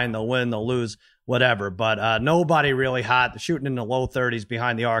roll, fine. They'll win, they'll lose, whatever. But nobody really hot. They're shooting in the low 30s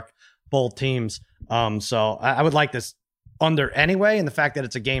behind the arc, both teams. So I would like this under anyway. And the fact that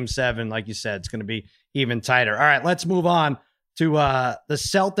it's a Game 7, like you said, it's going to be even tighter. All right, let's move on to the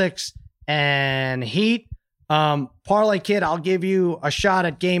Celtics and Heat. Parlay Kid, I'll give you a shot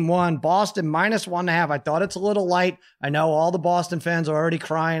at Game 1. Boston -1.5. I thought it's a little light. I know all the Boston fans are already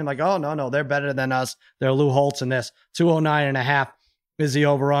crying like, oh, no, they're better than us. They're Lou Holtz in this. 209.5 is the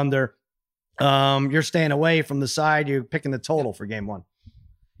over-under. You're staying away from the side. You're picking the total for Game 1.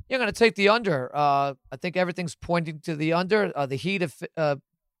 You're going to take the under. I think everything's pointing to the under. The Heat have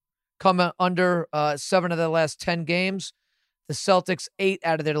come under 7 of their last 10 games. The Celtics 8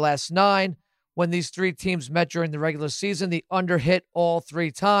 out of their last 9. When these 3 teams met during the regular season, the under hit all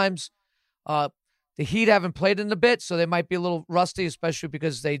 3 times. The Heat haven't played in a bit, so they might be a little rusty, especially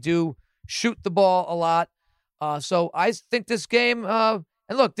because they do shoot the ball a lot. So I think this game, and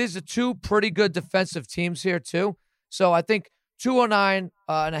look, these are 2 pretty good defensive teams here too. So I think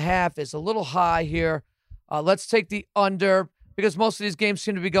 209.5 is a little high here. Let's take the under because most of these games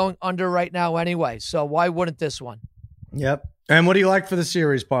seem to be going under right now anyway. So why wouldn't this one? Yep. And what do you like for the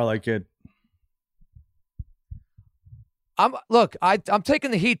series, Parlay Kid? I'm taking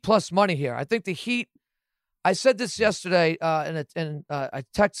the Heat plus money here. I think the Heat. I said this yesterday, and I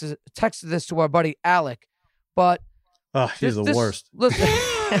texted this to our buddy Alec, but he's the worst. Listen,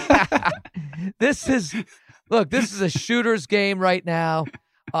 this is a shooter's game right now.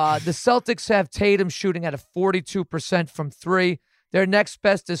 The Celtics have Tatum shooting at a 42% from 3. Their next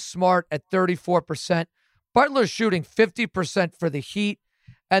best is Smart at 34%. Butler's shooting 50% for the Heat.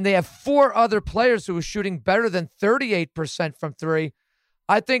 And they have 4 other players who are shooting better than 38% from 3.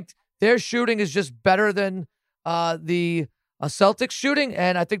 I think their shooting is just better than the Celtics shooting,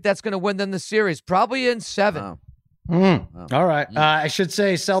 and I think that's going to win them the series, probably in 7. Wow. Wow. All right. I should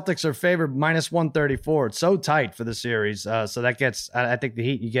say Celtics are favored -134. It's so tight for the series. So that gets, I think the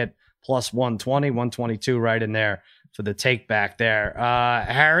Heat, you get plus 120, 122 right in there for the take back there.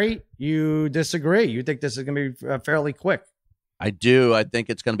 Harry, you disagree. You think this is going to be fairly quick. I do. I think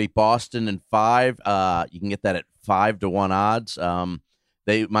it's going to be Boston in 5. You can get that at 5-1 odds.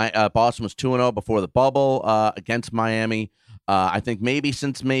 Boston was 2-0 before the bubble against Miami. I think maybe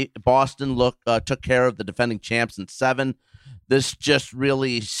since Boston took care of the defending champs in 7, this just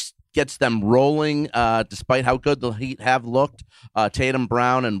really gets them rolling. Despite how good the Heat have looked, Tatum,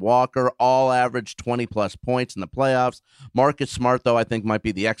 Brown, and Walker all averaged 20-plus points in the playoffs. Marcus Smart, though, I think might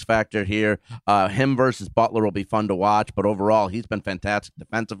be the X factor here. Him versus Butler will be fun to watch, but overall, he's been fantastic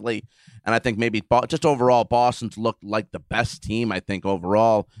defensively. And I think maybe just overall, Boston's looked like the best team, I think,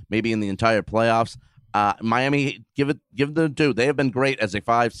 overall, maybe in the entire playoffs. Miami, give them due. They have been great as a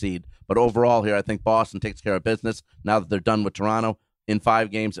 5 seed, but overall here, I think Boston takes care of business now that they're done with Toronto in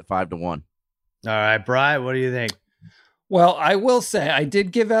 5 games at 5-1. All right, Brian, what do you think? Well, I will say I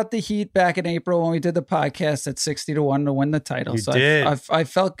did give out the Heat back in April when we did the podcast at 60-1 to win the title. I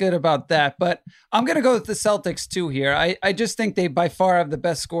felt good about that, but I'm going to go with the Celtics too here. I just think they by far have the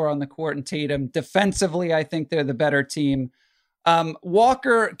best scorer on the court in Tatum. Defensively, I think they're the better team.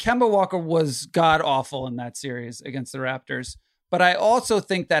 Kemba Walker was god awful in that series against the Raptors, But I also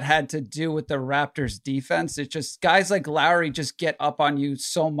think that had to do with the Raptors defense. It's just guys like Lowry just get up on you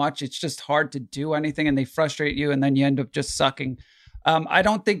so much. It's just hard to do anything, and they frustrate you, and then you end up just sucking. I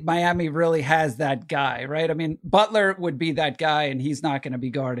don't think Miami really has that guy, right? I mean, Butler would be that guy, and he's not going to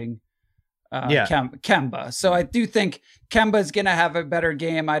be guarding Kemba. So I do think Kemba is going to have a better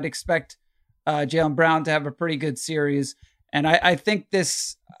game. I'd expect Jaylen Brown to have a pretty good series. And I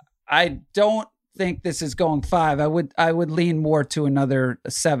don't think this is going 5. I would lean more to another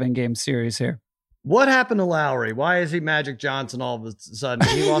 7-game series here. What happened to Lowry? Why is he Magic Johnson all of a sudden?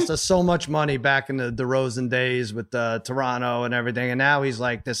 He lost us so much money back in the DeRozan days with Toronto and everything, and now he's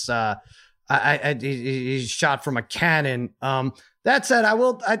like this. He's shot from a cannon. That said,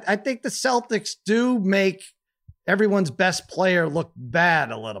 I think the Celtics do make everyone's best player look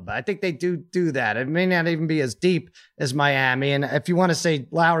bad a little bit. I think they do that. It may not even be as deep as Miami. And if you want to say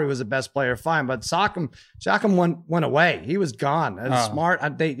Lowry was the best player, fine. But Siakam went away. He was gone.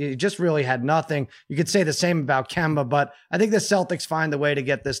 Smart. They just really had nothing. You could say the same about Kemba, but I think the Celtics find the way to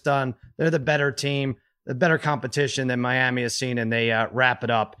get this done. They're the better team, the better competition than Miami has seen, and they wrap it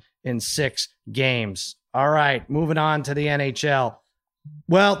up in 6 games. All right, moving on to the NHL.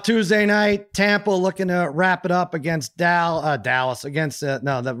 Well, Tuesday night, Tampa looking to wrap it up against Dallas against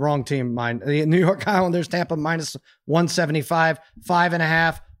the wrong team. The New York Islanders. Tampa minus 175,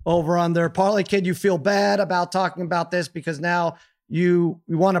 5.5 over under. Parlay Kid, you feel bad about talking about this because now you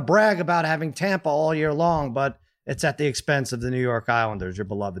want to brag about having Tampa all year long, but it's at the expense of the New York Islanders, your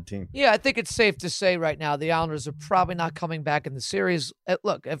beloved team. Yeah, I think it's safe to say right now the Islanders are probably not coming back in the series.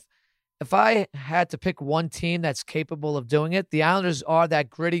 Look, if I had to pick one team that's capable of doing it, the Islanders are that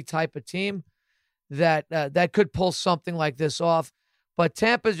gritty type of team that could pull something like this off. But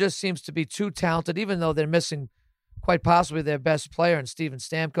Tampa just seems to be too talented, even though they're missing quite possibly their best player in Steven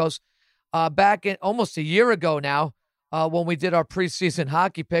Stamkos. Back in almost a year ago now, when we did our preseason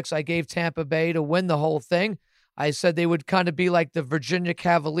hockey picks, I gave Tampa Bay to win the whole thing. I said they would kind of be like the Virginia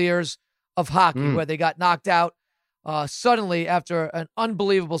Cavaliers of hockey, where they got knocked out suddenly after an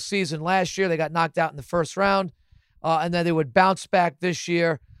unbelievable season last year. They got knocked out in the first round, and then they would bounce back this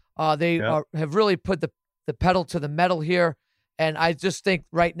year. They have really put the pedal to the metal here, and I just think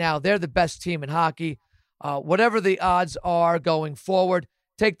right now they're the best team in hockey. Whatever the odds are going forward,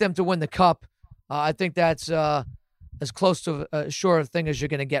 take them to win the cup. I think that's as close to a sure thing as you're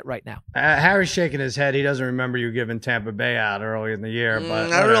going to get right now. Harry's shaking his head. He doesn't remember you giving Tampa Bay out early in the year.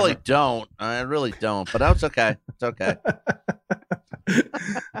 But I really don't. But that's okay. It's okay.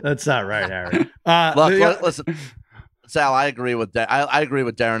 That's not right, Harry. Look, listen, Sal. I agree with I agree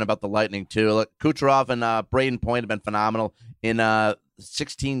with Darren about the Lightning too. Look, Kucherov and Braden Point have been phenomenal in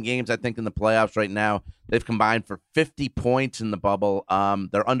 16 games. I think in the playoffs right now, they've combined for 50 points in the bubble.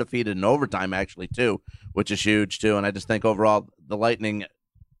 They're undefeated in overtime actually too, which is huge too. And I just think overall the Lightning,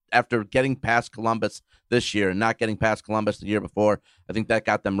 after getting past Columbus this year and not getting past Columbus the year before, I think that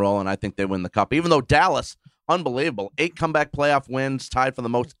got them rolling. I think they win the cup. Even though Dallas, unbelievable, 8 comeback playoff wins, tied for the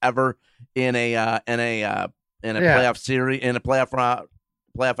most ever in a playoff series, in a playoff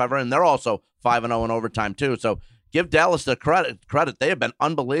ever, and they're also 5-0 in overtime too. So give Dallas the credit. They have been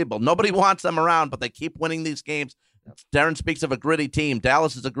unbelievable. Nobody wants them around, but they keep winning these games. Darren speaks of a gritty team.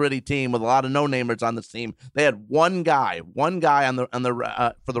 Dallas is a gritty team with a lot of no-namers on this team. They had one guy on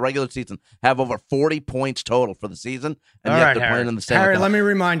the for the regular season have over 40 points total for the season, and yet they're playing in the Stanley Harry, Cup. let me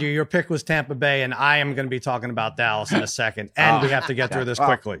remind you, your pick was Tampa Bay, and I am going to be talking about Dallas in a second, and we have to get through this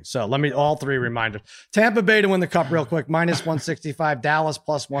quickly. So let me all 3 reminders. Tampa Bay to win the cup real quick, minus 165. Dallas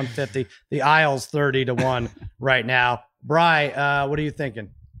plus 150. The Isles 30-1 right now. Bri, what are you thinking?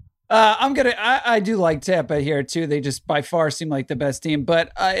 I do like Tampa here too. They just by far seem like the best team,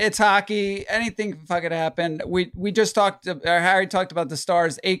 but it's hockey. Anything can fucking happen. We just Harry talked about the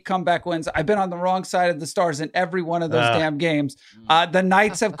Stars, 8 comeback wins. I've been on the wrong side of the Stars in every one of those damn games. The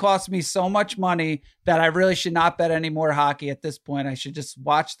Knights have cost me so much money that I really should not bet any more hockey at this point. I should just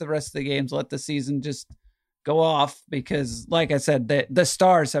watch the rest of the games, let the season just go off, because like I said, the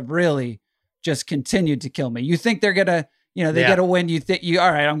Stars have really just continued to kill me. You think they're going to, they get a win. You think all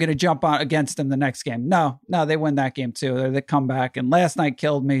right, I'm going to jump on against them the next game. No, they win that game too. They come back, and last night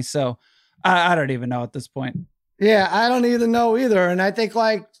killed me. So I don't even know at this point. Yeah, I don't even know either. And I think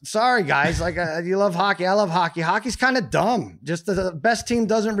sorry guys, you love hockey. I love hockey. Hockey's kind of dumb. Just the best team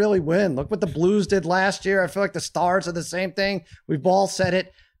doesn't really win. Look what the Blues did last year. I feel like the Stars are the same thing. We've all said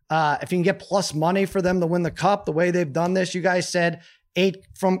it. If you can get plus money for them to win the cup, the way they've done this, you guys said 8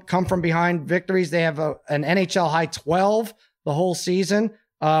 come from behind victories. They have an NHL high 12 the whole season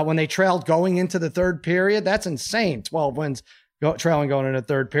when they trailed going into the third period. That's insane. 12 wins trailing going into the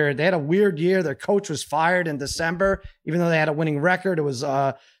third period. They had a weird year. Their coach was fired in December, even though they had a winning record. It was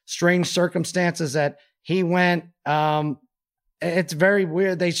strange circumstances that he went. It's very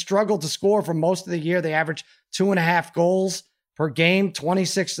weird. They struggled to score for most of the year. They averaged 2.5 goals per game,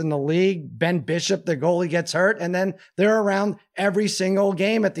 26th in the league. Ben Bishop, the goalie, gets hurt, and then they're around every single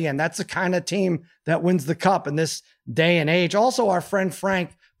game at the end. That's the kind of team that wins the cup in this day and age. Also, our friend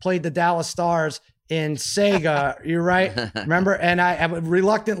Frank played the Dallas Stars in Sega. You're right. Remember? And I would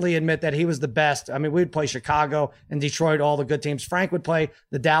reluctantly admit that he was the best. I mean, we'd play Chicago and Detroit, all the good teams. Frank would play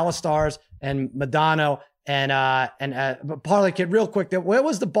the Dallas Stars and Madonna and Parlay Kid. Real quick, where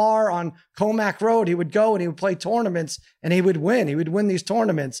was the bar on Comac Road? He would go and he would play tournaments and he would win. He would win these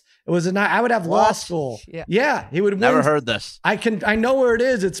tournaments. It was I would have law school. Yeah, he would win. Never heard this. I know where it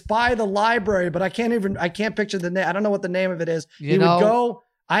is. It's by the library, but I can't picture the name. I don't know what the name of it is. He would go.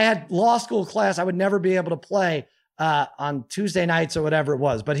 I had law school class. I would never be able to play on Tuesday nights or whatever it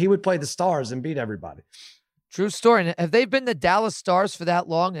was, but he would play the Stars and beat everybody. True story. And have they been the Dallas Stars for that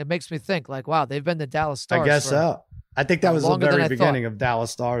long? It makes me think like, wow, they've been the Dallas Stars. I guess so. I think that was the very beginning of Dallas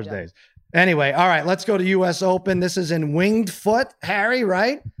Stars days. Anyway, all right, let's go to U.S. Open. This is in Winged Foot, Harry,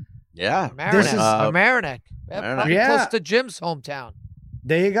 right? Yeah. Mamaroneck. Yeah. Close to Jim's hometown.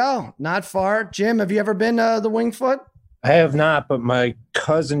 There you go. Not far. Jim, have you ever been to the Winged Foot? I have not, but my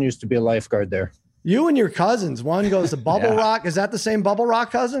cousin used to be a lifeguard there. You and your cousins. One goes to Bubble Rock. Is that the same Bubble Rock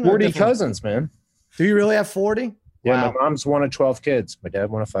cousin? 40 cousins, man. Do you really have 40? Yeah, wow. My mom's one of 12 kids. My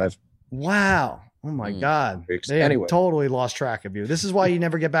dad, one of 5. Wow. Oh, my God. They anyway. Totally lost track of you. This is why you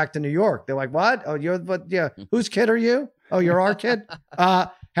never get back to New York. They're like, what? Oh, yeah. Whose kid are you? Oh, you're our kid?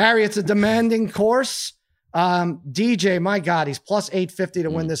 Harry, it's a demanding course. DJ, my God, he's plus 850 to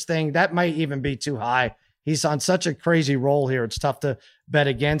win this thing. That might even be too high. He's on such a crazy roll here. It's tough to bet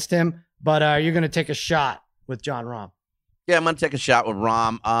against him. But you're going to take a shot with Jon Rahm. Yeah, I'm going to take a shot with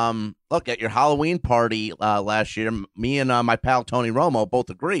Rahm. Look, at your Halloween party last year, me and my pal Tony Romo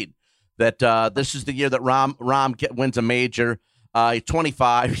both agreed that this is the year that Rahm wins a major. He's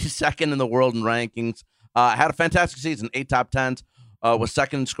 25. He's second in the world in rankings. Had a fantastic season, 8 top 10s, was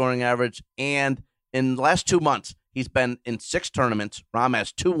second in scoring average. And in the last 2 months, he's been in 6 tournaments. Rahm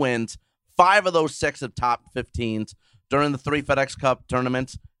has 2 wins. 5 of those 6 have top 15s. During the 3 FedEx Cup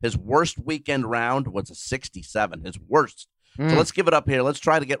tournaments, his worst weekend round was a 67, his worst. So let's give it up here. Let's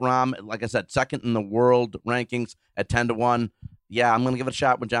try to get Rahm, like I said, second in the world rankings at 10-1. Yeah, I'm going to give it a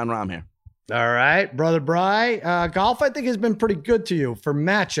shot with Jon Rahm here. All right, Brother Bry. Golf, I think, has been pretty good to you for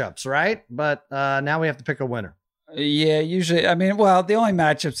matchups, right? But now we have to pick a winner. Yeah, usually. I mean, well, the only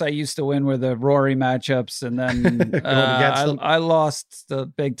matchups I used to win were the Rory matchups, and then I lost the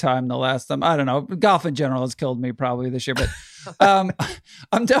big time the last time. I don't know. Golf in general has killed me probably this year, but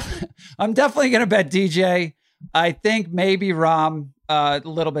I'm definitely going to bet DJ. I think maybe Rahm a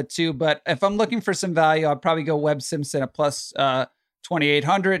little bit too, but if I'm looking for some value, I'll probably go Webb Simpson at plus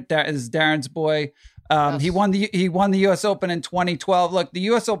 2,800. That is Darren's boy. Yes. He won the U.S. Open in 2012. Look, the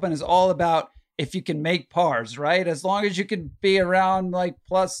U.S. Open is all about if you can make pars, right? As long as you can be around like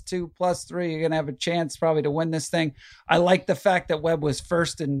 +2, +3, you're going to have a chance probably to win this thing. I like the fact that Webb was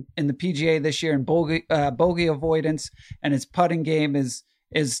first in the PGA this year in bogey avoidance, and his putting game is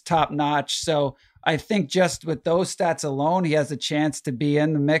top notch. So I think just with those stats alone, he has a chance to be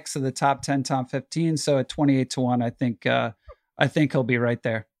in the mix of the top 10, top 15. So at 28-1, I think he'll be right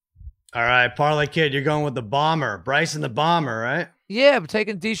there. All right, Parlay Kid, you're going with the Bomber, Bryson the Bomber, right? Yeah, I'm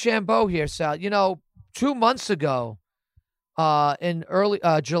taking DeChambeau here, Sal. 2 months ago, in early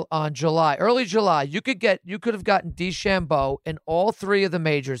July, you could have gotten DeChambeau in all 3 of the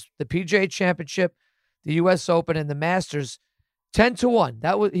majors, the PGA Championship, the U.S. Open, and the Masters,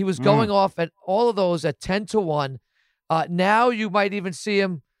 10-1. He was going off at all of those at 10-1. Now you might even see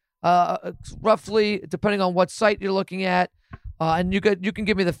him roughly, depending on what site you're looking at. And you can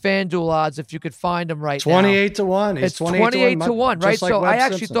give me the FanDuel odds if you could find them right 28-1. It's 28-1, right? Like so Webb I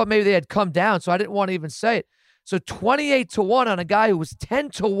actually Simpson. thought maybe they had come down, so I didn't want to even say it. So 28-1 on a guy who was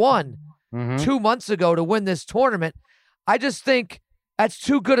 10-1 2 months ago to win this tournament. I just think that's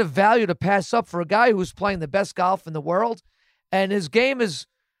too good a value to pass up for a guy who's playing the best golf in the world, and his game is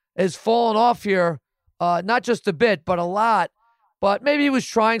fallen off here, not just a bit, but a lot. But maybe he was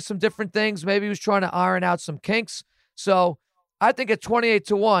trying some different things. Maybe he was trying to iron out some kinks. So I think at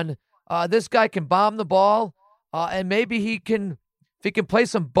 28-1, this guy can bomb the ball, and maybe if he can play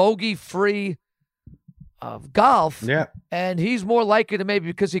some bogey-free golf, and he's more likely to, maybe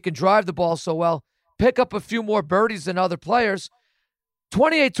because he can drive the ball so well, pick up a few more birdies than other players.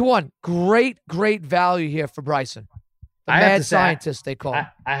 28-1, great value here for Bryson. The mad scientist, they call him.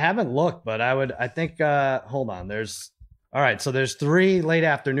 I haven't looked, but I think, hold on, there's All right, so there's 3 late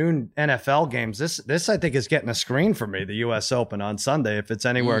afternoon NFL games. This I think is getting a screen for me. The U.S. Open on Sunday. If it's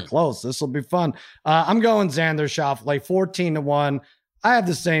anywhere close, this will be fun. I'm going Xander Schauffele 14-1. I have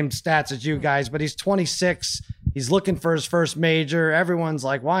the same stats as you guys, but he's 26. He's looking for his first major. Everyone's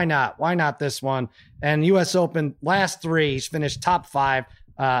like, why not? Why not this one? And U.S. Open last 3, he's finished top 5,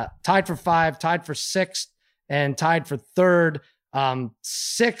 tied for 5, tied for 6th, and tied for 3rd.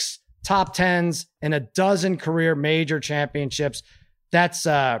 6 top 10s and a dozen career major championships. That's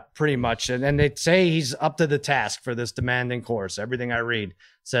pretty much it. And they say he's up to the task for this demanding course. Everything I read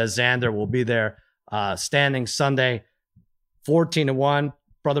says Xander will be there standing Sunday. 14-1.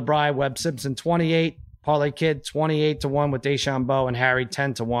 Brother Bry, Webb Simpson 28. Parlay Kid 28-1 with DeChambeau, and Harry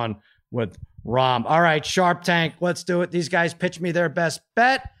 10-1 with Rahm. All right, Sharp Tank, let's do it. These guys pitch me their best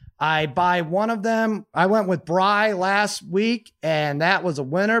bet. I buy one of them. I went with Bry last week, and that was a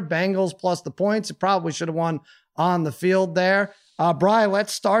winner. Bengals plus the points. It probably should have won on the field there. Bry,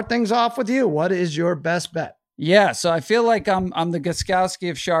 let's start things off with you. What is your best bet? Yeah, so I feel like I'm the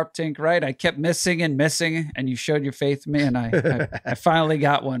Gostkowski of Sharp Tank, right? I kept missing, and you showed your faith in me, and I finally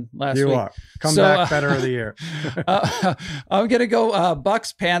got one last week. You are. Come back better of the year. I'm going to go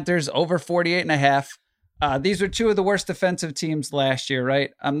Bucks Panthers over 48.5. These were 2 of the worst defensive teams last year, right?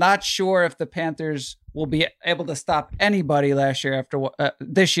 I'm not sure if the Panthers will be able to stop anybody this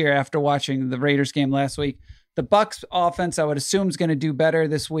year after watching the Raiders game last week. The Bucks offense, I would assume, is going to do better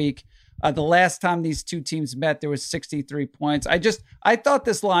this week. The last time these 2 teams met, there was 63 points. I thought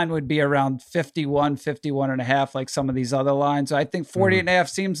this line would be around 51.5, like some of these other lines. So I think 48.5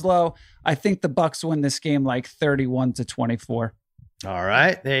 seems low. I think the Bucks win this game like 31-24. All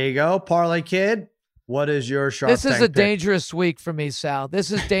right, there you go. Parlay Kid. What is your Sharp This Tank is a pick? dangerous week for me, Sal.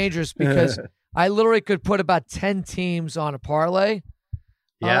 This is dangerous because I literally could put about 10 teams on a parlay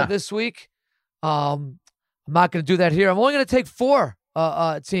this week. I'm not going to do that here. I'm only going to take 4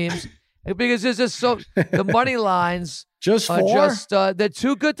 teams because there's just so the money lines just 4. They're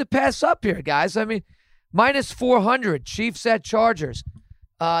too good to pass up here, guys. I mean, minus 400 Chiefs at Chargers.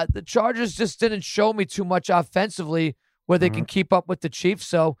 The Chargers just didn't show me too much offensively where they can keep up with the Chiefs,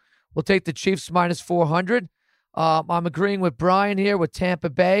 so we'll take the Chiefs minus 400. I'm agreeing with Brian here with Tampa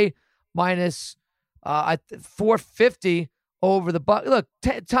Bay minus 450 over the Bucs. Look,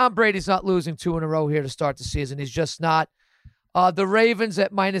 Tom Brady's not losing 2 in a row here to start the season. He's just not. The Ravens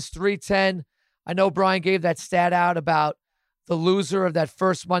at minus 310. I know Brian gave that stat out about the loser of that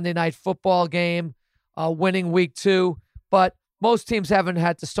first Monday Night Football game winning week 2, but most teams haven't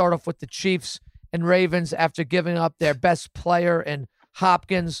had to start off with the Chiefs and Ravens after giving up their best player in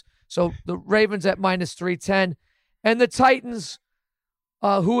Hopkins. So the Ravens at minus 310. And the Titans,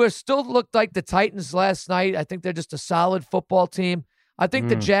 who still looked like the Titans last night. I think they're just a solid football team. I think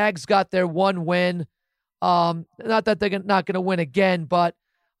the Jags got their 1 win. Not that they're not going to win again, but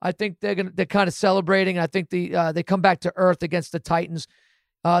I think they're kind of celebrating. I think they come back to earth against the Titans.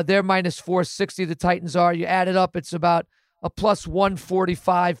 They're minus 460. The Titans are. You add it up, it's about a plus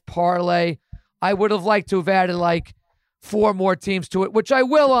 145 parlay. I would have liked to have added like 4 more teams to it, which I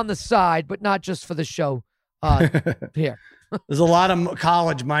will on the side, but not just for the show here. There's a lot of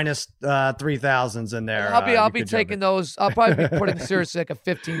college minus 3,000s in there. I'll be taking those. I'll probably be putting seriously like a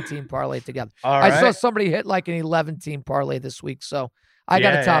 15-team parlay together. All I right. saw somebody hit like an 11-team parlay this week, so I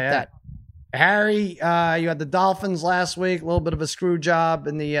got to top that. Harry, you had the Dolphins last week. A little bit of a screw job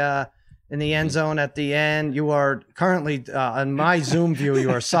in the end zone at the end. You are currently on my Zoom view.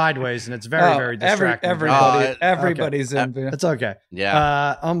 You are sideways, and it's very distracting. Everybody's in view. It's okay.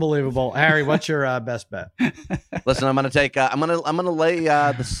 Yeah, unbelievable. Harry, what's your best bet? Listen, I'm gonna take. I'm gonna lay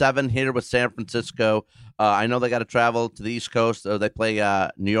the 7 here with San Francisco. I know they got to travel to the East Coast. They play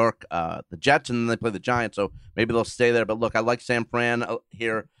New York, the Jets, and then they play the Giants. So maybe they'll stay there. But look, I like San Fran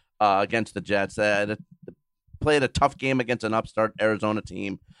here against the Jets. They played a tough game against an upstart Arizona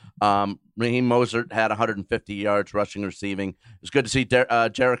team. Raheem Mostert had 150 yards rushing, receiving. It was good to see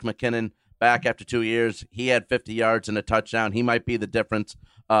Jerick McKinnon back after 2 years. He had 50 yards and a touchdown. He might be the difference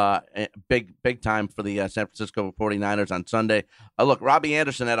big time for the San Francisco 49ers on Sunday. Look, Robbie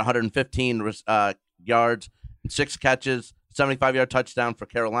Anderson had 115 yards and 6 catches, 75-yard touchdown for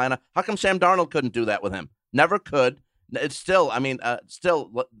Carolina. How come Sam Darnold couldn't do that with him? Never could. It's still,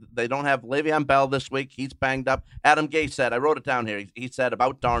 they don't have Le'Veon Bell this week. He's banged up. Adam Gase said, I wrote it down here. He said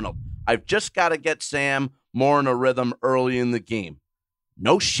about Darnold, I've just got to get Sam more in a rhythm early in the game.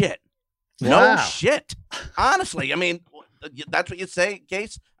 No shit. Wow. No shit. Honestly, that's what you say,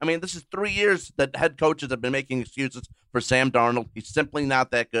 Gase? This is 3 years that head coaches have been making excuses for Sam Darnold. He's simply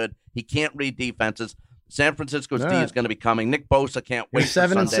not that good. He can't read defenses. San Francisco's All D right. is going to be coming. Nick Bosa can't wait. was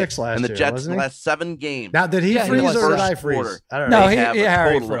 7 and Sunday. 6 last and the year, Jets wasn't he? last 7 games. Now, did he Yeah, he freeze was. or did I First freeze? quarter. I don't No, know. They he- have a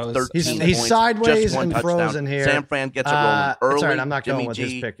Harry total of froze. 13 He's points, sideways just one and touchdown. frozen here. San Fran gets it rolling That's all early. right, I'm not Jimmy going with G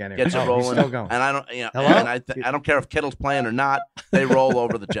his pick anyway. gets Oh, it he's rolling, still going. and I don't, Hello? and I don't care if Kittle's playing or not. They roll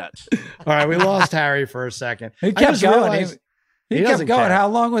over the Jets. All right, we lost Harry for a second. He I kept just going. realized He he kept doesn't going. care. How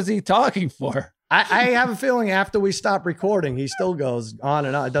long was he talking for? I have a feeling after we stop recording, he still goes on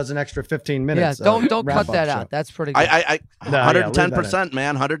and on. It does an extra 15 Yeah, minutes. don't cut wrap-up that show. out. That's pretty good. I No, yeah, leave that in. 110%,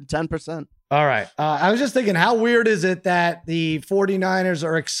 man, 110%. All right. I was just thinking, how weird is it that the 49ers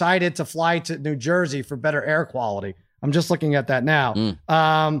are excited to fly to New Jersey for better air quality? I'm just looking at that now.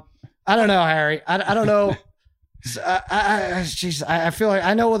 I don't know, Harry. I don't know. I feel like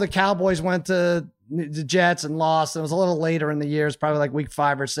I know where the Cowboys went to the Jets and lost. It was a little later in the year. It's probably like week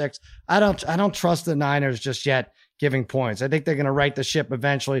 5 or 6. I don't trust the Niners just yet giving points. I think they're going to right the ship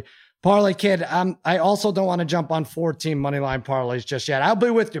eventually. Parlay Kid, I also don't want to jump on 4-team money line parlays just yet. I'll be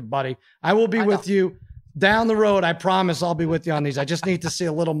with you, buddy. I will be with you down the road. I promise I'll be with you on these. I just need to see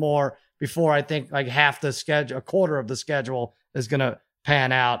a little more before I think like half the schedule, a quarter of the schedule is going to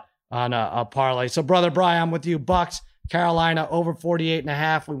pan out on a parlay. So, brother Brian, I'm with you. Bucks, Carolina over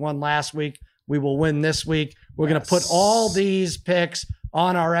 48.5. We won last week. We will win this week. We're going to put all these picks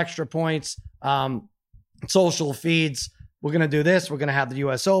on our extra points social feeds. We're going to do this. We're going to have the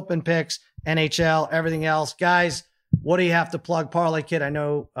U.S. Open picks, NHL, everything else. Guys, what do you have to plug? Parlay Kid, I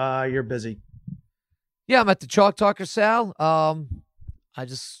know you're busy. Yeah, I'm at the Chalk Talker, Sal.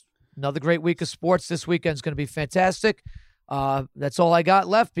 Another great week of sports. This weekend's going to be fantastic. That's all I got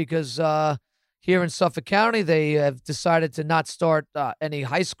left because here in Suffolk County, they have decided to not start any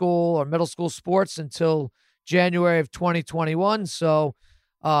high school or middle school sports until January of 2021. So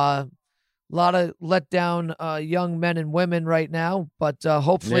a lot of let down young men and women right now, but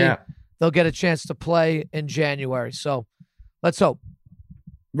hopefully they'll get a chance to play in January. So let's hope.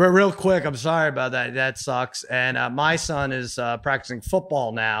 Real quick, I'm sorry about that. That sucks. And my son is practicing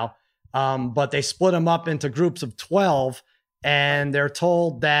football now, but they split him up into groups of 12, and they're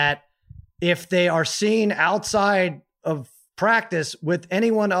told that if they are seen outside of practice with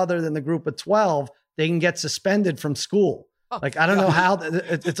anyone other than the group of 12, they can get suspended from school. Like, I don't know how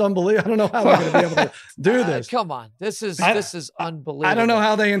it's unbelievable. I don't know how they're going to be able to do this. Come on. This is unbelievable. I don't know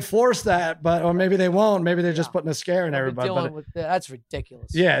how they enforce that, or maybe they won't. Maybe they're just putting a scare in everybody. That's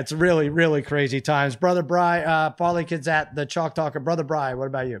ridiculous. Yeah, it's really, really crazy times. Brother Bry, Parlay Kids at the Chalk Talker. Brother Bry, what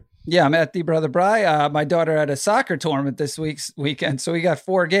about you? Yeah, I'm at the Brother Bry. My daughter had a soccer tournament this weekend, so we got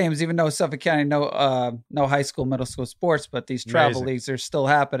 4 games. Even though Suffolk County no high school, middle school sports, but these travel leagues are still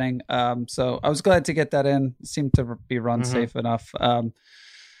happening. So I was glad to get that in. It seemed to be run safe enough.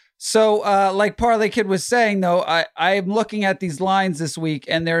 So like Parlay Kid was saying, though, I'm looking at these lines this week,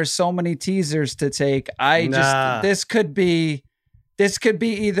 and there are so many teasers to take. This could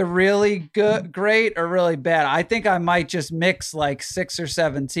be either really good, great, or really bad. I think I might just mix like 6 or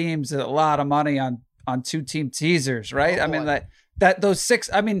 7 teams at a lot of money on 2-team teasers, right? Oh, I mean that those 6.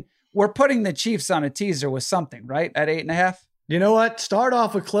 I mean, we're putting the Chiefs on a teaser with something, right? At 8.5. You know what? Start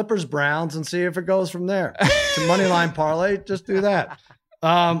off with Clippers Browns and see if it goes from there. To moneyline parlay, just do that.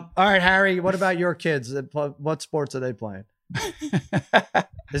 All right, Harry. What about your kids? What sports are they playing?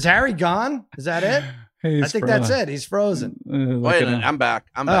 Is Harry gone? Is that it? I think that's it. He's frozen. Wait a minute. I'm back.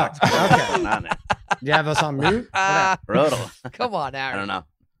 Okay. Do You have us on mute? Brutal. Come on, Aaron. I don't know.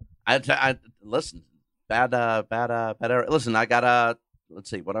 I listen. Bad error. Listen, I got let's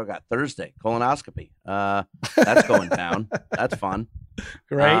see what I got Thursday colonoscopy. That's going down. That's fun.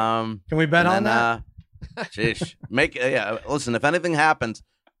 Great. Can we bet on that? Sheesh. Listen, if anything happens,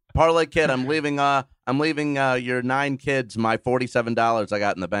 Parlay Kid, I'm leaving your 9 kids my $47 I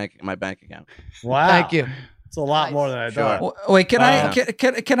got in my bank account. Wow. Thank you. It's a lot more than I thought. Wait, can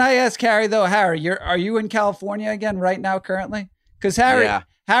I ask Harry though? Harry, are you in California again right now currently? Because Harry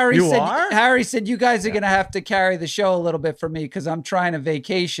said you guys are going to have to carry the show a little bit for me because I'm trying a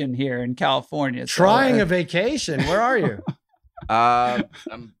vacation here in California. Trying a vacation? Where are you? I'm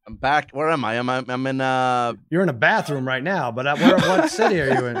back. Where am I? I'm in. You're in a bathroom right now, but what city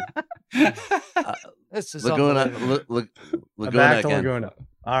are you in? This is Laguna Back to again. Laguna.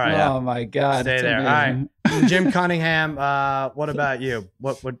 All right. Oh my God! Stay there. Amazing. All right. Jim Cunningham. What about you?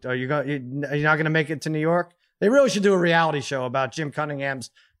 What are you going? Are you not going to make it to New York? They really should do a reality show about Jim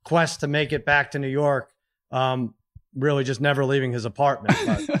Cunningham's quest to make it back to New York. Really just never leaving his apartment.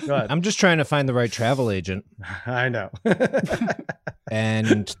 But go ahead. I'm just trying to find the right travel agent. I know.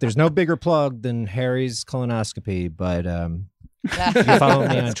 And there's no bigger plug than Harry's colonoscopy, but you can follow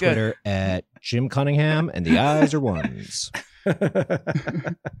me on Twitter at Jim Cunningham, and the eyes are ones.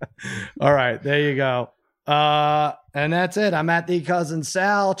 All right, there you go. And that's it. I'm at the Cousin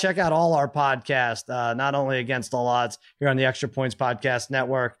Sal. Check out all our podcasts, not only Against All Odds here on the Extra Points Podcast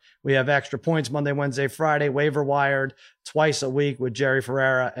Network. We have Extra Points Monday, Wednesday, Friday, Waiver Wired twice a week with Jerry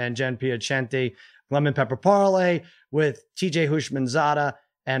Ferreira and Jen Piacenti, Lemon Pepper Parlay with TJ Hushmanzada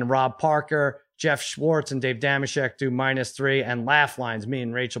and Rob Parker, Jeff Schwartz and Dave Damashek do -3, and Laugh Lines, me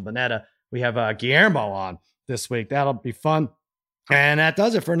and Rachel Bonetta. We have Guillermo on this week. That'll be fun. And that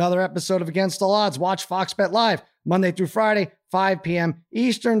does it for another episode of Against All Odds. Watch Fox Bet Live Monday through Friday, 5 p.m.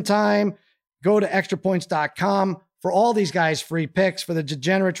 Eastern Time. Go to extrapoints.com for all these guys' free picks. For the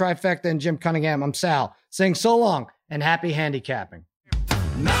Degenerate Trifecta and Jim Cunningham, I'm Sal, saying so long and happy handicapping.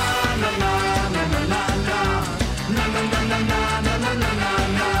 Now